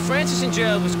 when Francis and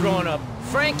Gerald was growing up,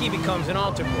 Frankie becomes an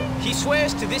altar boy. He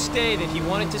swears to this day that he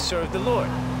wanted to serve the Lord.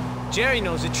 Jerry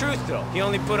knows the truth, though. He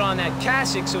only put on that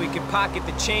cassock so he could pocket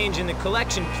the change in the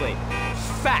collection plate.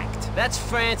 Fact. That's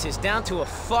Francis, down to a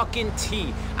fucking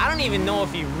T. I don't even know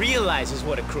if he realizes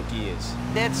what a crook he is.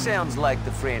 That sounds like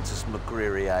the Francis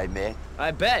McCreary I met.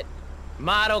 I bet.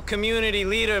 Model community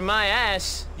leader, my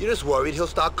ass. You're just worried he'll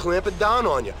start clamping down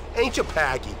on you, ain't you,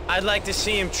 Packy? I'd like to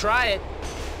see him try it.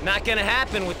 Not gonna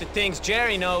happen with the things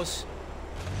Jerry knows.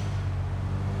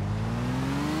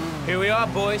 Here we are,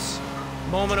 boys.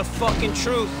 Moment of fucking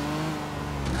truth.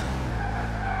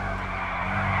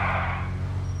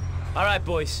 All right,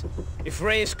 boys. If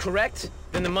Ray is correct,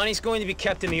 then the money's going to be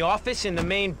kept in the office in the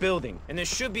main building. And there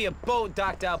should be a boat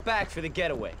docked out back for the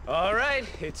getaway. All right,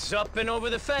 it's up and over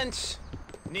the fence.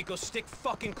 Nico, stick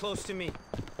fucking close to me.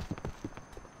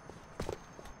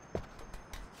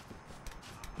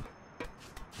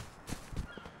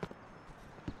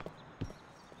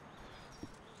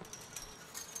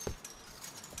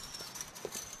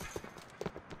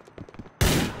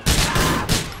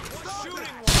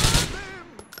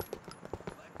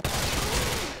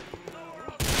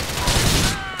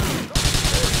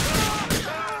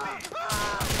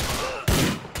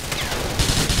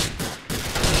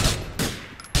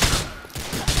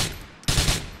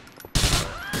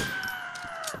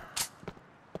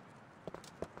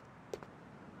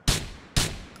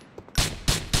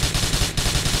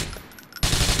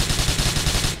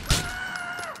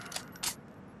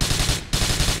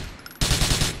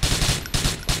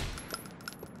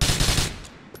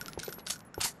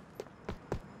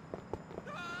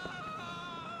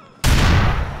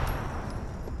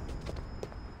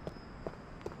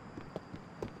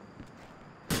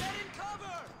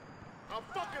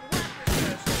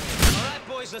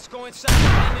 Let's go inside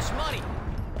and find this money.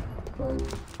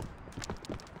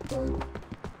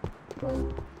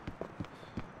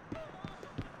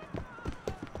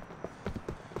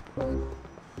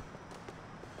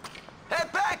 Hey,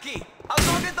 Packy! I'll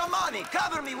go get the money!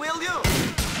 Cover me, will you?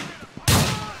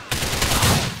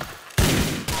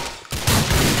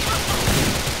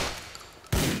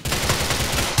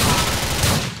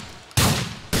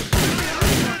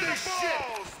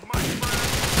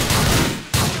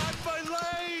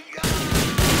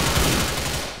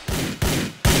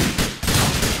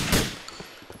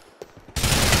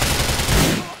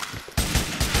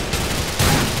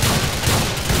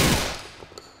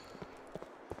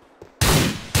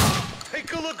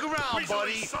 Take a look around,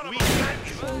 buddy. We got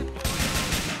you.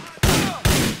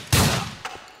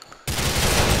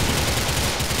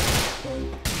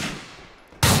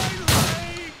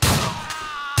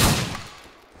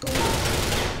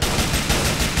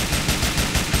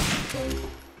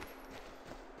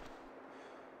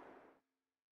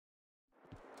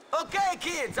 Okay,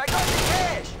 kids, I got the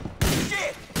cash.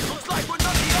 Shit! Looks like we're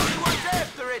not the only ones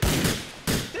after it.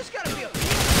 There's gotta be a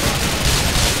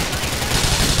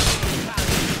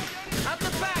Out the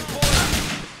back, boys!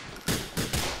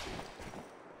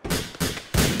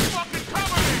 Fucking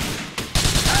cover me!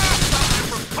 Stop me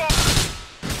from talking!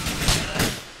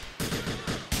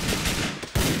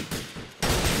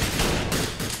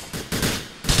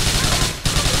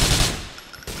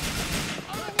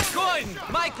 Gordon,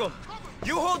 Michael,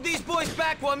 you hold these boys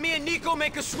back while me and Nico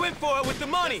make a swim for it with the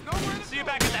money. See you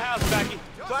back at the house, Becky.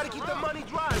 Try to keep the money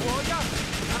dry, will ya?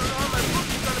 I don't know how my book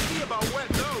is gonna be about wet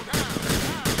notes.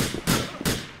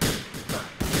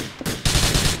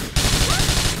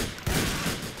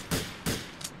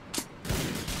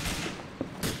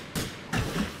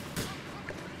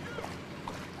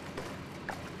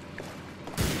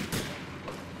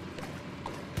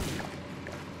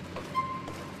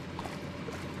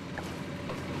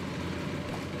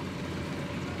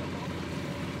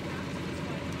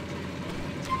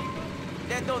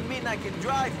 That don't mean I can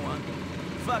drive one.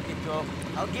 Fuck it, though.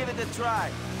 I'll give it a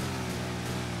try.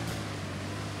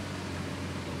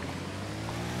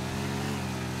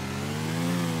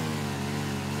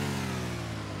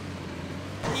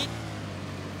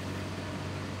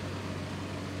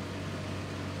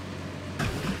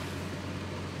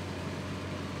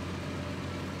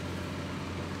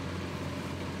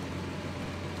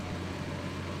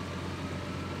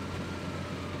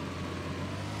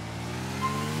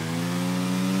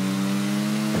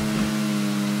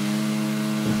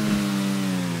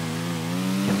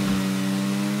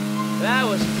 That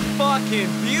was fucking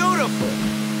beautiful.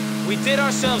 We did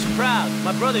ourselves proud.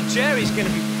 My brother Jerry's gonna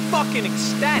be fucking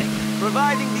ecstatic.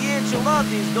 Providing the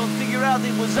enchiladas don't figure out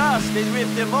it was us, they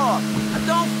ripped them off.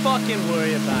 Don't fucking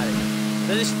worry about it.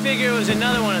 They'll just figure it was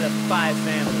another one of the 5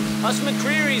 families. Us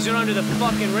McCrearys are under the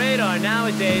fucking radar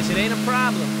nowadays. It ain't a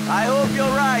problem. I hope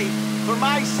you're right. For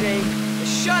my sake.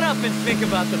 Shut up and think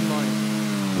about the money.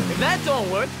 If that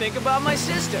don't work, think about my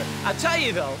sister. I'll tell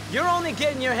you though, you're only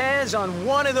getting your hands on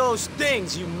one of those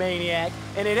things, you maniac,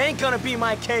 and it ain't gonna be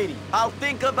my Katie. I'll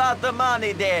think about the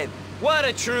money then. What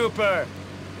a trooper!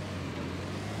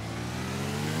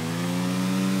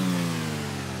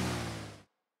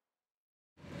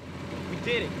 We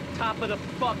did it. Top of the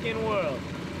fucking world.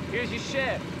 Here's your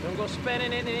share. Don't go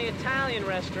spending it in the Italian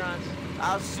restaurants.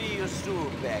 I'll see you soon,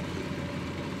 Becky.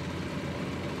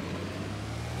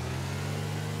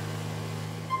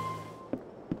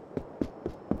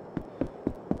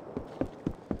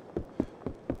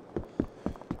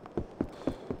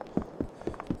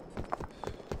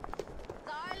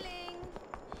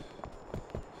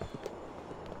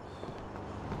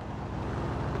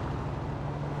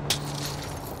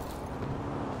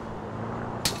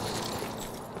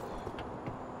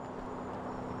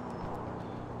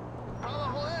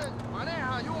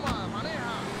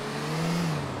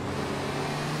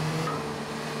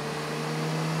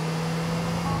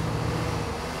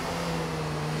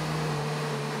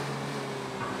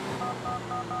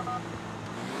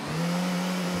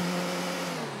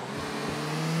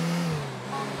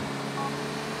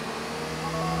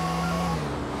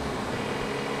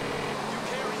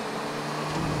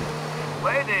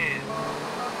 Ladies!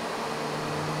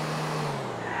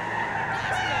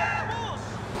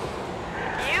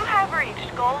 You have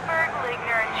reached Goldberg,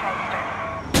 Ligner, and Chester.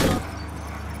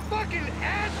 Fucking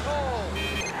asshole!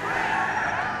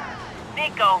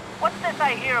 Nico, what's this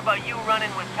I hear about you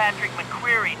running with Patrick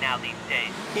McCreary now these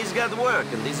days? He's got work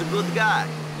and he's a good guy.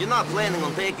 You're not planning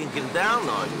on taking him down,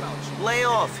 are you? Lay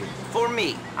off him. For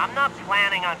me. I'm not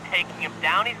planning on taking him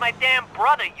down. He's my damn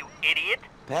brother, you idiot.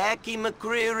 Packy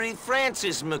McCreary,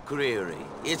 Francis McCreary.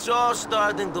 It's all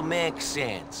starting to make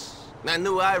sense. I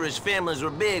knew Irish families were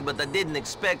big, but I didn't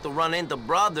expect to run into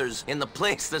brothers in a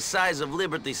place the size of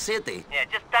Liberty City. Yeah,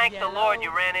 just thank the Lord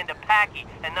you ran into Packy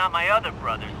and not my other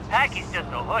brothers. Packy's just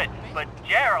a hood, but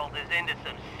Gerald is into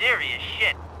some serious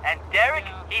shit. And Derek,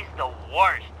 he's the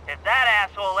worst. If that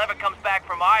asshole ever comes back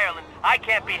from Ireland, I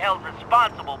can't be held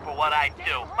responsible for what I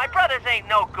do. My brothers ain't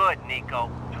no good, Nico.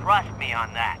 Trust me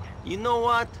on that. You know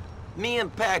what? Me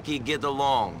and Packy get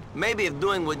along. Maybe if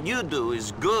doing what you do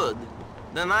is good,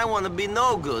 then I want to be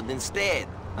no good instead.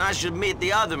 I should meet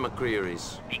the other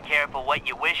McCrearys. Be careful what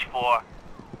you wish for.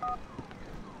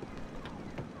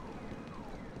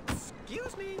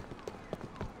 Excuse me.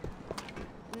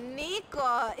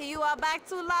 Nico, you are back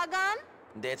to Lagan?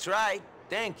 That's right.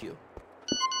 Thank you.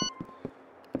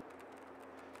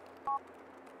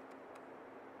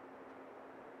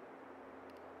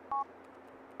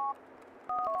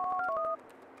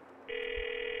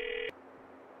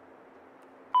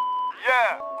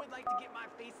 Yeah. I would like to get my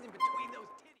face in between those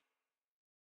titties.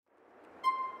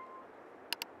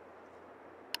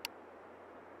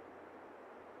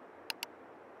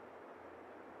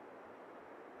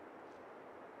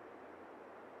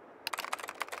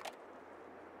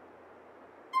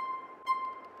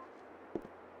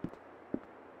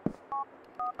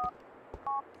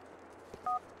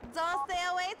 Don't stay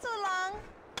away too long.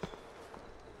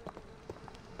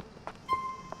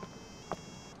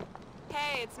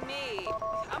 Hey, it's me.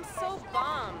 I'm so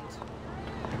bummed.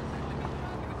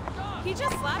 He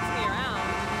just slaps me around.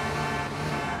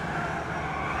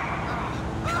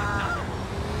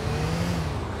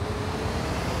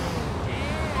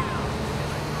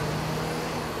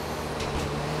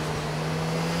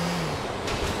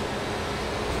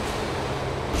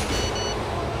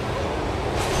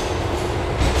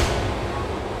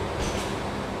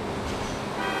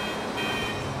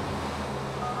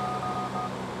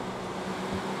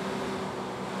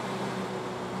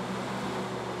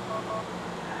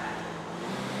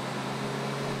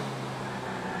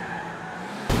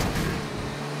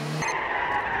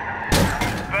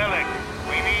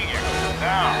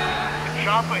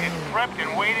 Chopper is prepped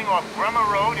and waiting off Bremer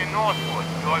Road in Northwood.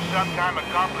 Your sometime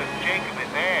accomplice Jacob is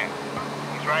there.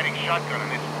 He's riding shotgun on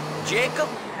this one. Jacob?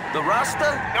 The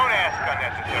Rasta? Don't ask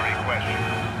unnecessary questions.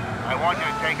 I want you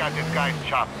to take out this guy's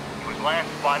chopper. He was last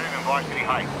spotted in Varsity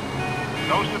Heights.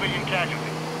 No civilian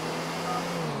casualties.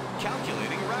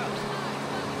 Calculating route.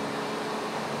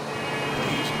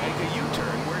 Please make a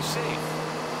U-turn where safe.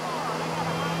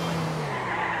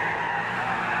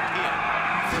 In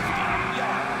 50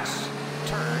 yards.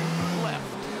 Turn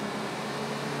left.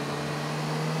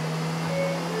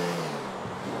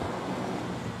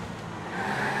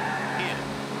 In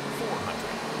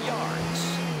 400 yards.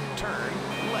 Turn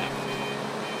left.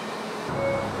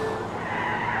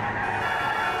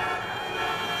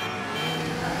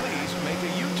 Please make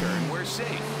a U-turn where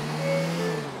safe.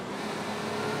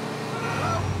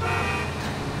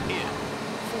 In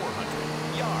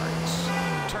 400 yards.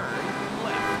 Turn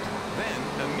left. Then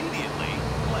immediately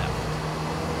left.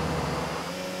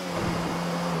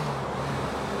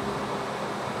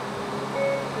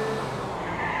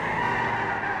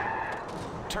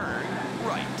 Turn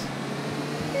right.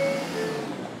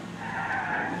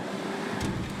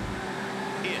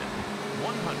 In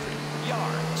 100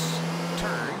 yards,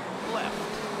 turn left.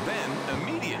 Then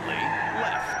immediately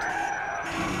left.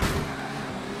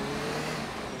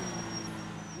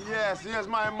 Yes, here's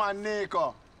my man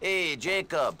Nico. Hey,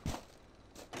 Jacob.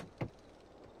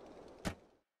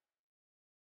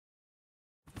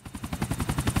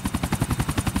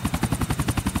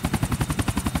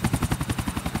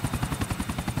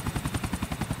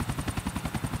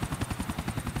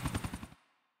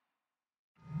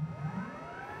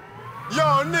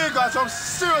 Yo, nigga, some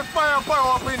serious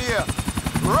firepower up in here.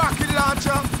 Rocket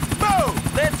launcher, boom!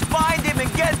 Let's find him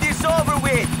and get this over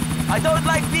with. I don't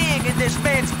like being in this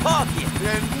man's pocket.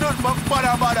 Ain't nothing but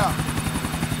bada.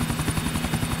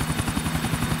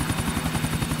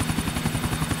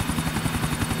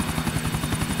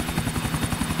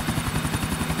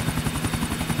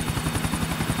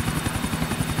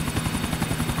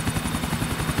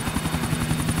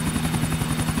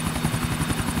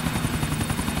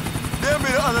 There be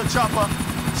the other chopper.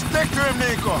 Stick to him,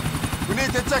 Nico. We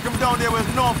need to take him down there with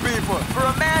no people. For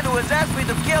a man who has asked me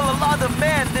to kill a lot of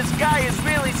men, this guy is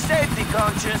really safety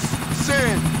conscious.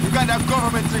 Saying, you got that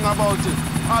government thing about it.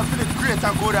 I feel it great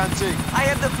and good and thing.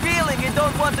 I have the feeling you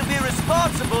don't want to be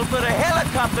responsible for the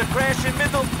helicopter crash in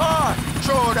Middle Park.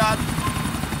 True that.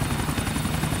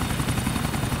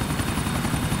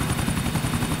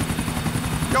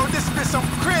 Yo, this be some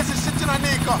crazy shit, you know,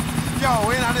 Nico. Yo,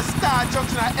 we in on the Star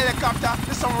Junction helicopter.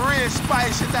 This some real spy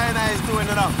shit I is doing,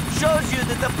 you know. Shows you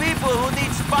that the people who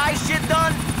need spy shit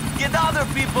done get other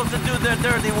people to do their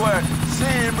dirty work.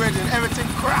 Same, Bridget, everything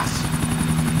crash.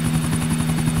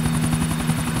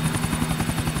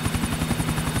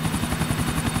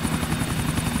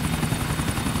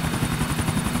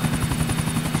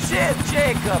 Shit,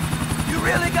 Jacob. You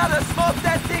really gotta smoke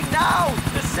that thing now.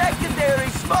 The secondary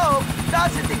smoke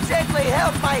doesn't exactly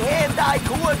help my hand-eye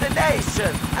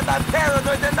coordination. And I'm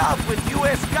paranoid enough with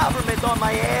U.S. government on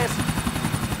my ass.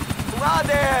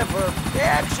 Whatever.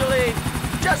 Actually,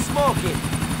 just smoke it.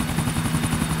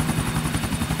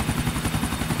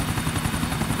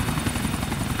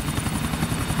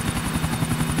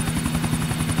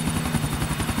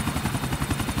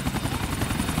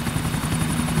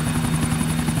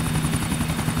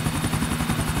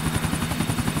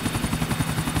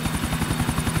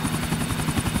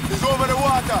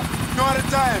 water. No other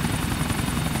time.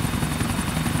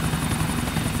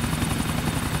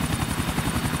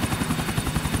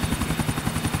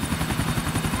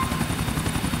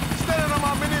 Standing on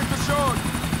my minute to shoot.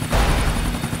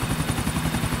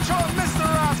 Shoot, Mr.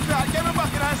 Rascal. Get me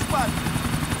back in that spot.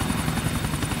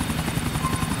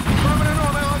 I'm gonna know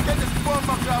I'm gonna get this bomb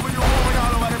club when you're moving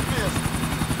all over the place.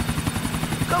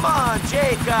 Come on,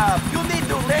 Jacob. You need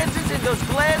new lenses in those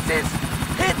glasses.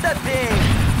 Hit the thing.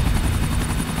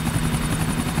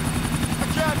 I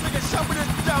can't take a shot with this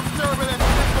damn turbulence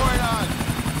that's going on.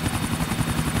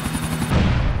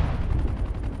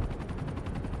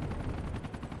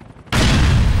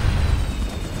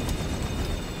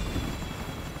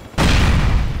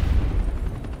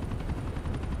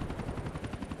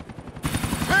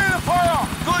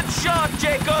 Good shot,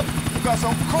 Jacob! You got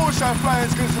some crucial flying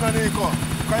skills in the Nico.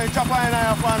 Can you jump in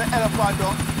and find the elephant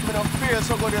though? Me don't feel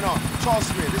so good, you know.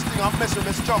 Trust me, this thing I'm messing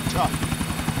with the structure.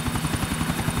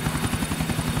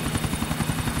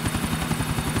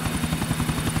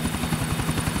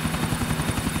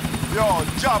 Yo,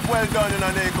 job well done in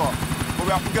the Nico. But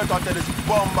we have to get out of this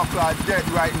bomber clad dead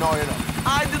right now, you know.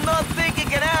 I do not think he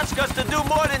can ask us to do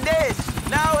more than this.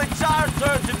 Now it's our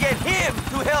turn to get him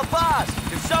to help us.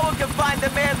 If someone can find the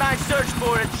man I searched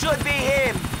for, it should be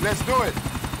him. Let's do it.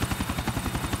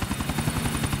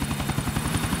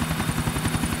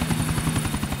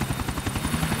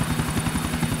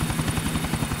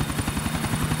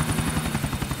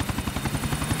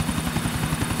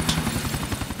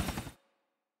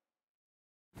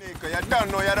 Nico, you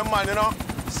don't know you're the man, you know?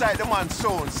 Sight the man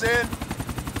soon, see?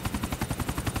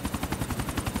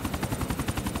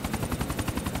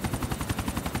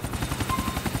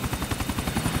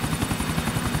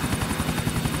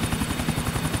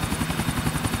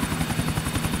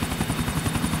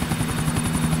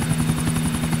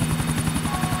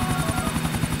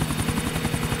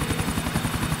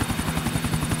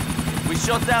 We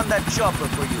shut down that chopper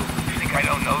for you. You think I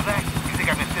don't know that? You think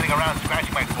I've been sitting around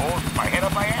scratching my balls with my head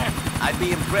up my ass? I'd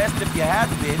be impressed if you had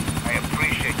been. I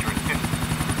appreciate your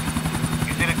assistance.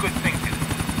 You did a good thing today.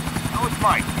 Now it's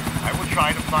mine. I will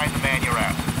try to find the man you're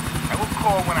after. I will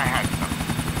call when I have something.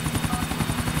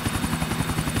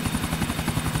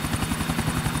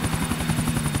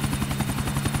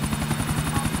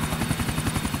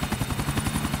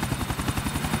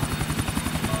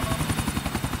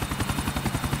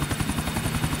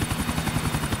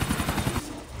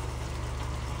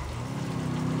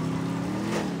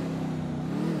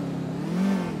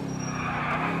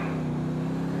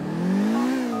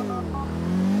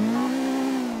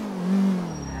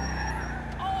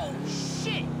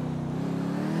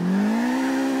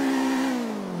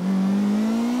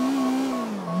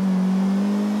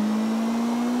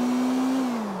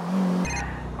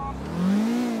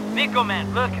 Nico,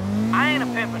 man, look, I ain't a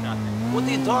pimp or nothing. What are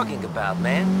you talking about,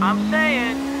 man? I'm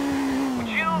saying, would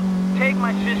you take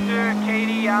my sister,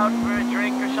 Katie, out for a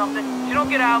drink or something? She don't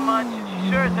get out much, and she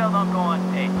sure as hell don't go on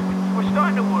dates. We're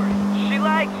starting to worry. She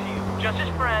likes you, just as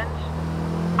friends.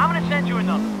 I'm gonna send you a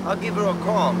number. I'll give her a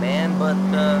call, man, but,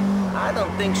 I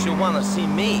don't think she'll want to see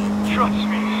me. Trust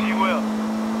me, she will.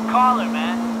 Call her,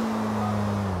 man.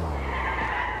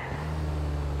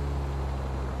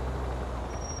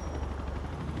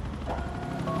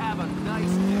 Have a nice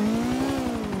day.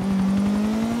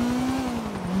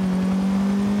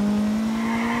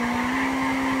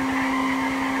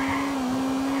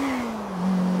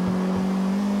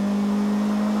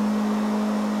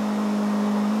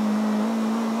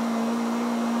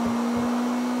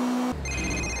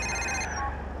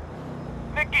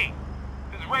 Nicky,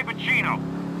 this is Ray Pacino,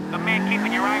 the man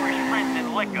keeping your Irish friends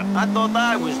in liquor. I thought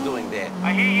I was doing that.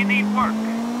 I hear you need work.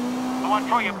 I want to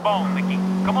throw you a bone, Nicky.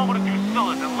 Come over to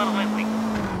Drusilla's in Little Italy.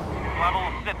 We'll have a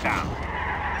little sit down.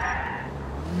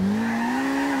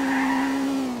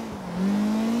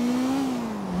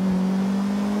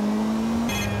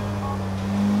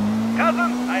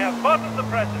 Cousin, I have bought us a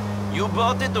present. You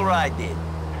bought it or I did?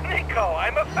 Nico,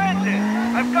 I'm offended.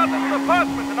 I've got this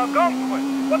apartment in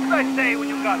Algonquin. What did I say when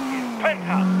you got here?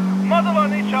 Penthouse. Mother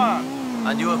on each arm.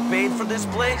 And you have paid for this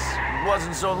place? It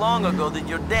wasn't so long ago that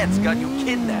your dads got you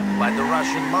kidnapped by the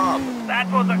Russian mob. That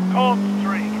was a cold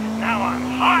streak. Now I'm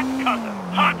hot, cousin.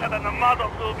 Hotter than the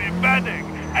mothers will be bedding.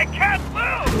 I can't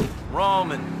lose.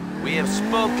 Roman, we have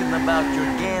spoken about your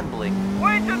gambling.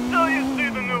 Wait until you see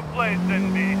the new place,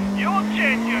 NB. You'll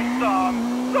change your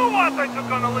song. So what? I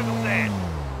took on a little dance.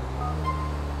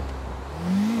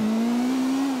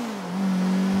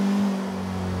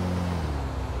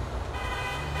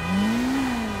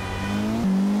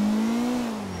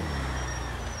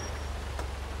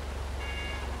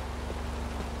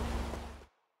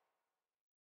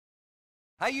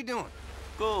 How you doing?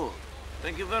 Good.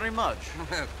 Thank you very much.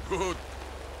 Good.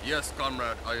 Yes,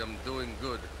 comrade, I am doing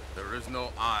good. There is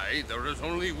no I, there is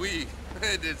only we.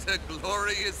 It is a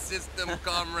glorious system,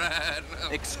 comrade.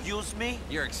 Excuse me?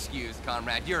 You're excused,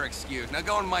 comrade. You're excused. Now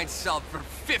go and mind salt for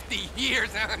 50 years.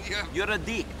 You're a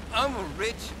dick. I'm a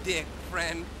rich dick,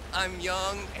 friend. I'm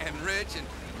young and rich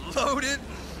and loaded.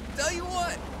 Tell you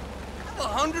what,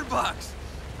 have $100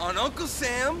 on Uncle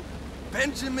Sam,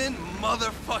 Benjamin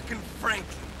motherfucking Franklin.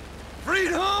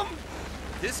 Freedom!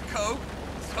 This coat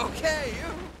is okay.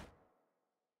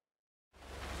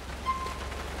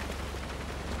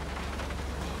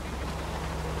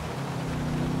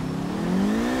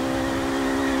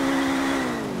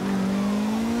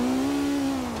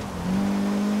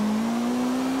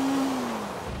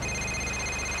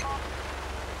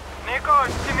 Nico,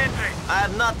 it's Dimitri. I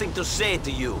have nothing to say to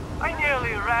you. I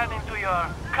nearly ran into your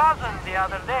cousin the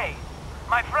other day.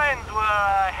 My friends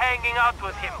were hanging out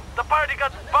with him. The party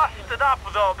got busted up,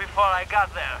 though, before I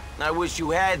got there. I wish you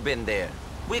had been there.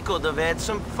 We could have had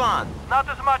some fun. Not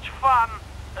as much fun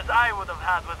as I would have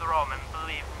had with Roman,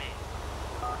 believe me.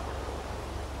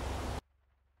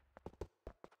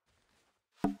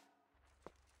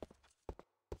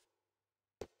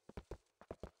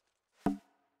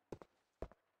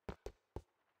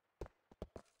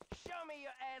 Show me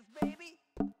your ass, baby.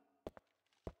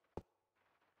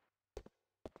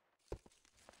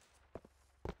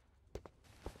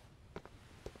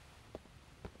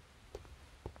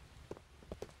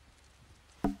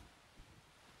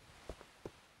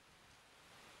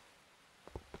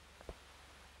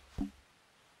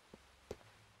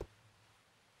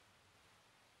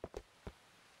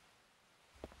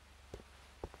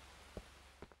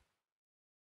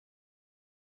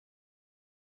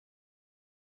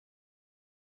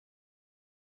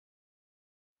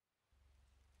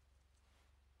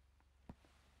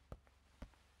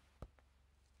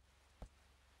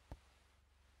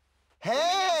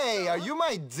 Hey, are you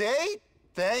my date?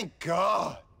 Thank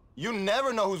God. You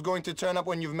never know who's going to turn up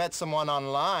when you've met someone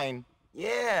online.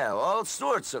 Yeah, all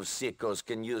sorts of sickos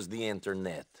can use the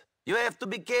internet. You have to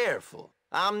be careful.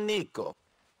 I'm Nico.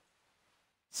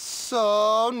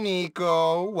 So,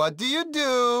 Nico, what do you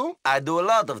do? I do a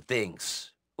lot of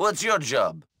things. What's your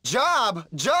job? Job?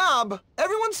 Job?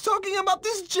 Everyone's talking about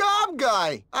this job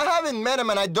guy. I haven't met him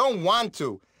and I don't want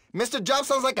to. Mr. Job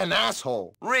sounds like an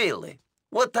asshole. Really?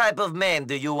 What type of man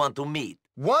do you want to meet?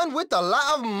 One with a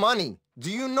lot of money.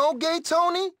 Do you know Gay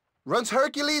Tony? Runs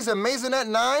Hercules and Maisonette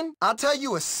 9? I'll tell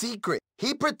you a secret.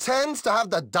 He pretends to have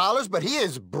the dollars, but he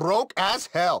is broke as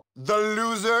hell. The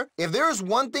loser. If there is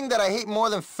one thing that I hate more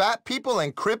than fat people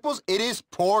and cripples, it is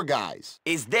poor guys.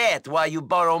 Is that why you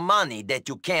borrow money that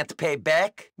you can't pay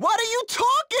back? What are you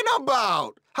talking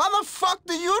about? How the fuck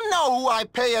do you know who I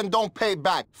pay and don't pay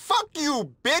back? Fuck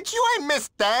you, bitch. You ain't Miss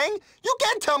Thang. You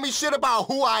can't tell me shit about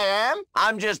who I am.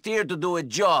 I'm just here to do a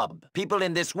job. People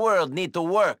in this world need to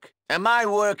work. And my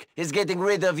work is getting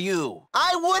rid of you.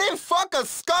 I wouldn't fuck a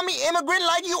scummy immigrant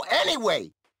like you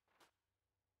anyway.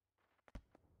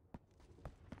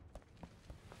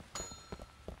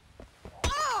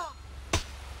 Oh,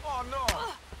 no.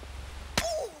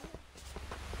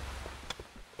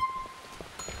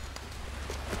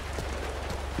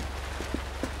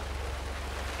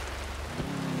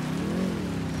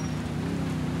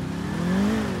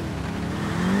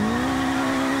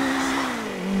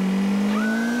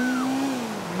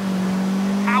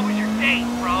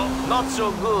 Not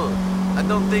so good. I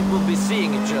don't think we'll be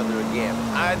seeing each other again.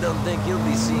 I don't think you'll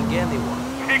be seeing anyone.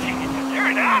 Picking each other?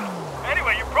 You're an animal.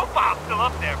 Anyway, your profile's still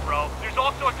up there, bro. There's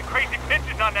all sorts of crazy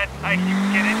pictures on that site you can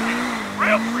get into.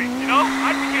 Real freak, you know?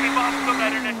 I'd be getting involved with some of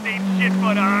that internet state shit,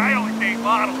 but I only date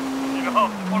models, you know?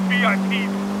 Or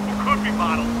VIPs who could be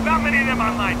models. Not many of them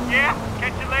online. Yeah?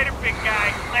 Catch you later, big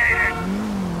guy. Later.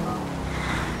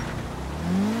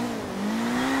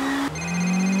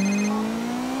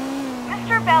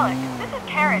 Mr. Bellick, this is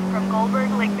Karen from Goldberg,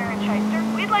 Ligner, and Shyster.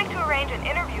 We'd like to arrange an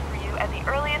interview for you at the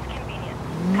earliest convenience.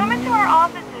 Come into our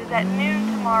offices at noon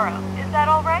tomorrow. Is that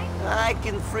all right? I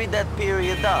can free that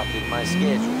period up in my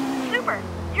schedule. Super.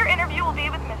 Your interview will be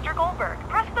with Mr. Goldberg.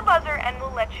 Press the buzzer and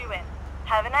we'll let you in.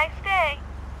 Have a nice day.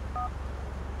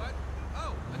 What?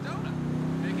 Oh, a donut.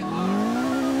 Make it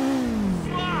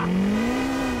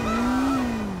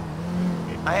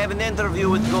I have an interview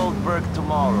with Goldberg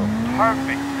tomorrow.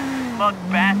 Perfect. Smug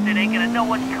bastard ain't gonna know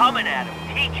what's coming at him.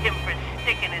 Teach him for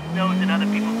sticking his nose in other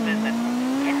people's business.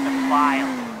 Get the file.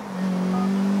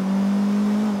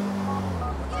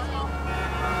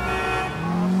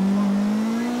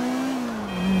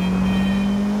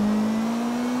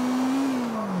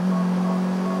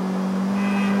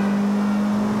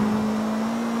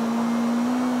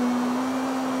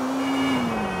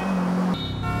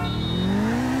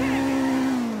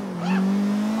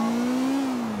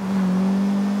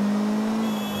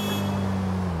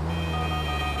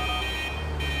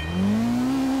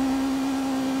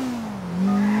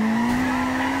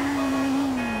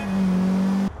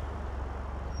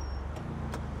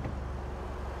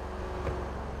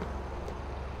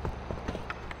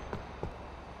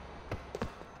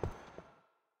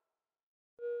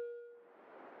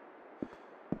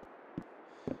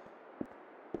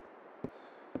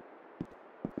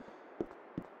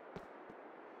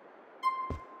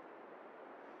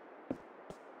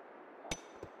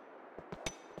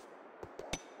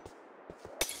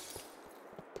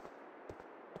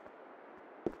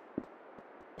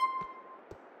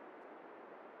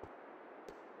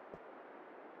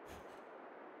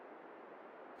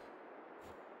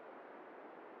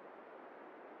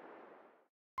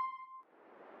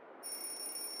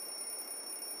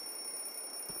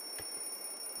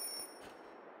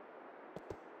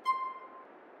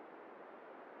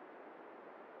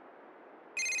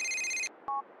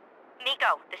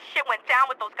 Nico, the shit went down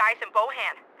with those guys in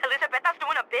Bohan. Elizabeta's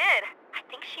doing a bid. I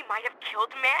think she might have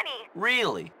killed Manny.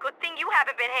 Really? Good thing you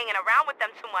haven't been hanging around with them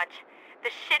too much. The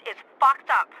shit is fucked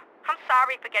up. I'm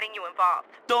sorry for getting you involved.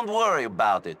 Don't worry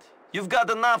about it. You've got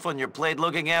enough on your plate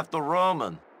looking after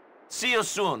Roman. See you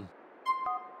soon.